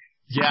reasonable.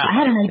 Yeah. I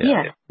had an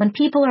idea. Yeah. When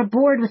people are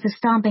bored with the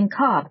stomping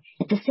cob,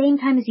 at the same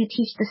time as you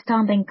teach the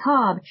stomping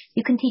cob,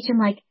 you can teach them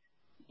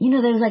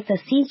there's like the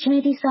sea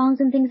shanty songs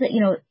and things that,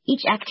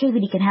 each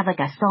activity can have like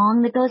a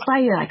song that goes by.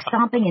 You're like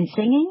stomping and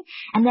singing.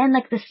 And then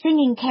like the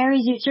singing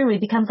carries you through.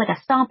 It becomes like a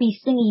stompy,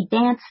 singy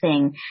dance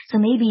thing. So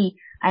maybe,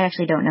 I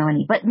actually don't know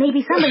any, but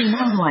maybe somebody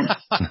knows one.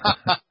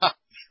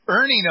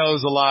 Ernie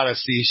knows a lot of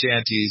sea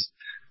shanties,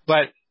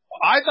 but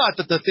I thought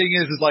that the thing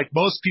is like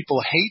most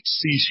people hate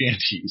sea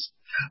shanties.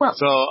 Well,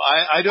 so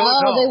I don't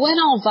know. They went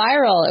all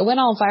viral. It went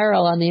all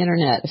viral on the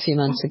internet a few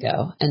months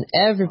ago, and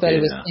everybody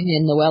was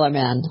singing the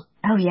Wellerman.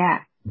 Oh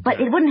yeah.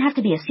 But it wouldn't have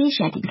to be a sea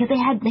shanty, because they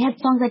had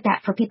songs like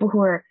that for people who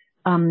are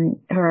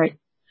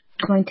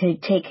going to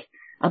take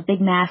a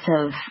big mass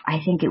of,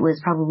 I think it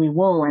was probably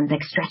wool, and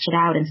like stretch it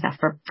out and stuff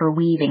for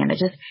weaving. And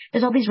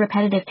there's all these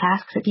repetitive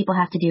tasks that people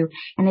have to do,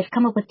 and they've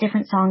come up with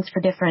different songs for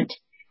different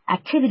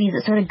activities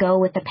that sort of go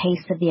with the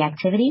pace of the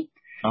activity.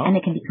 Oh. And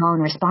it can be call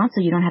and response,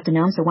 so you don't have to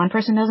know them. So one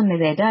person knows them,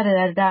 maybe they da da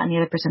da da, and the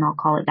other person will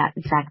call it that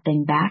exact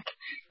thing back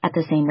at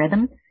the same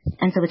rhythm.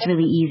 And so it's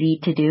really easy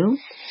to do.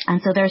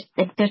 And so there's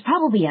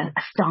probably a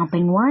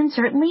stomping one.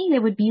 Certainly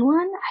there would be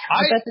one.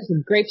 I bet there's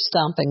a grape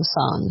stomping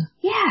song.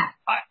 Yeah.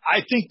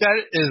 I think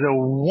that is a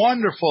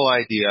wonderful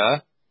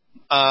idea.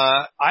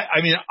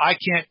 I mean, I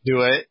can't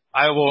do it.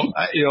 I will,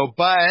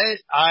 but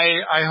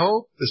I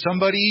hope that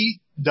somebody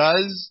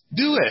does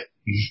do it.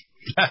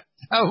 That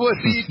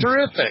would be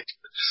terrific.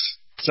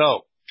 So,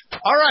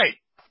 all right.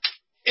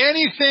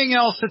 Anything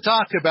else to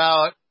talk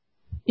about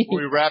before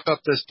we wrap up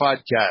this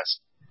podcast?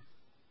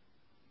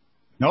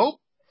 Nope.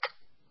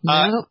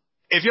 Nope.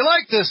 If you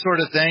like this sort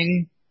of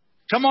thing,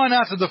 come on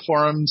out to the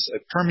forums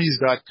at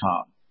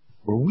Permies.com,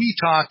 where we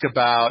talk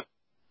about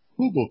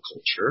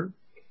hugelkultur,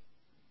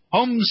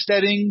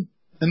 homesteading,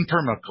 and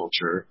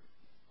permaculture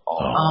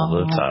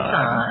all the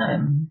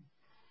time.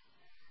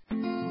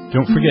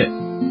 Don't forget,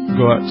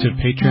 go out to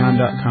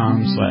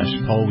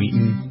patreon.com/Paul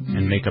Wheaton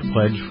and make a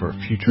pledge for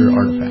future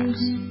artifacts.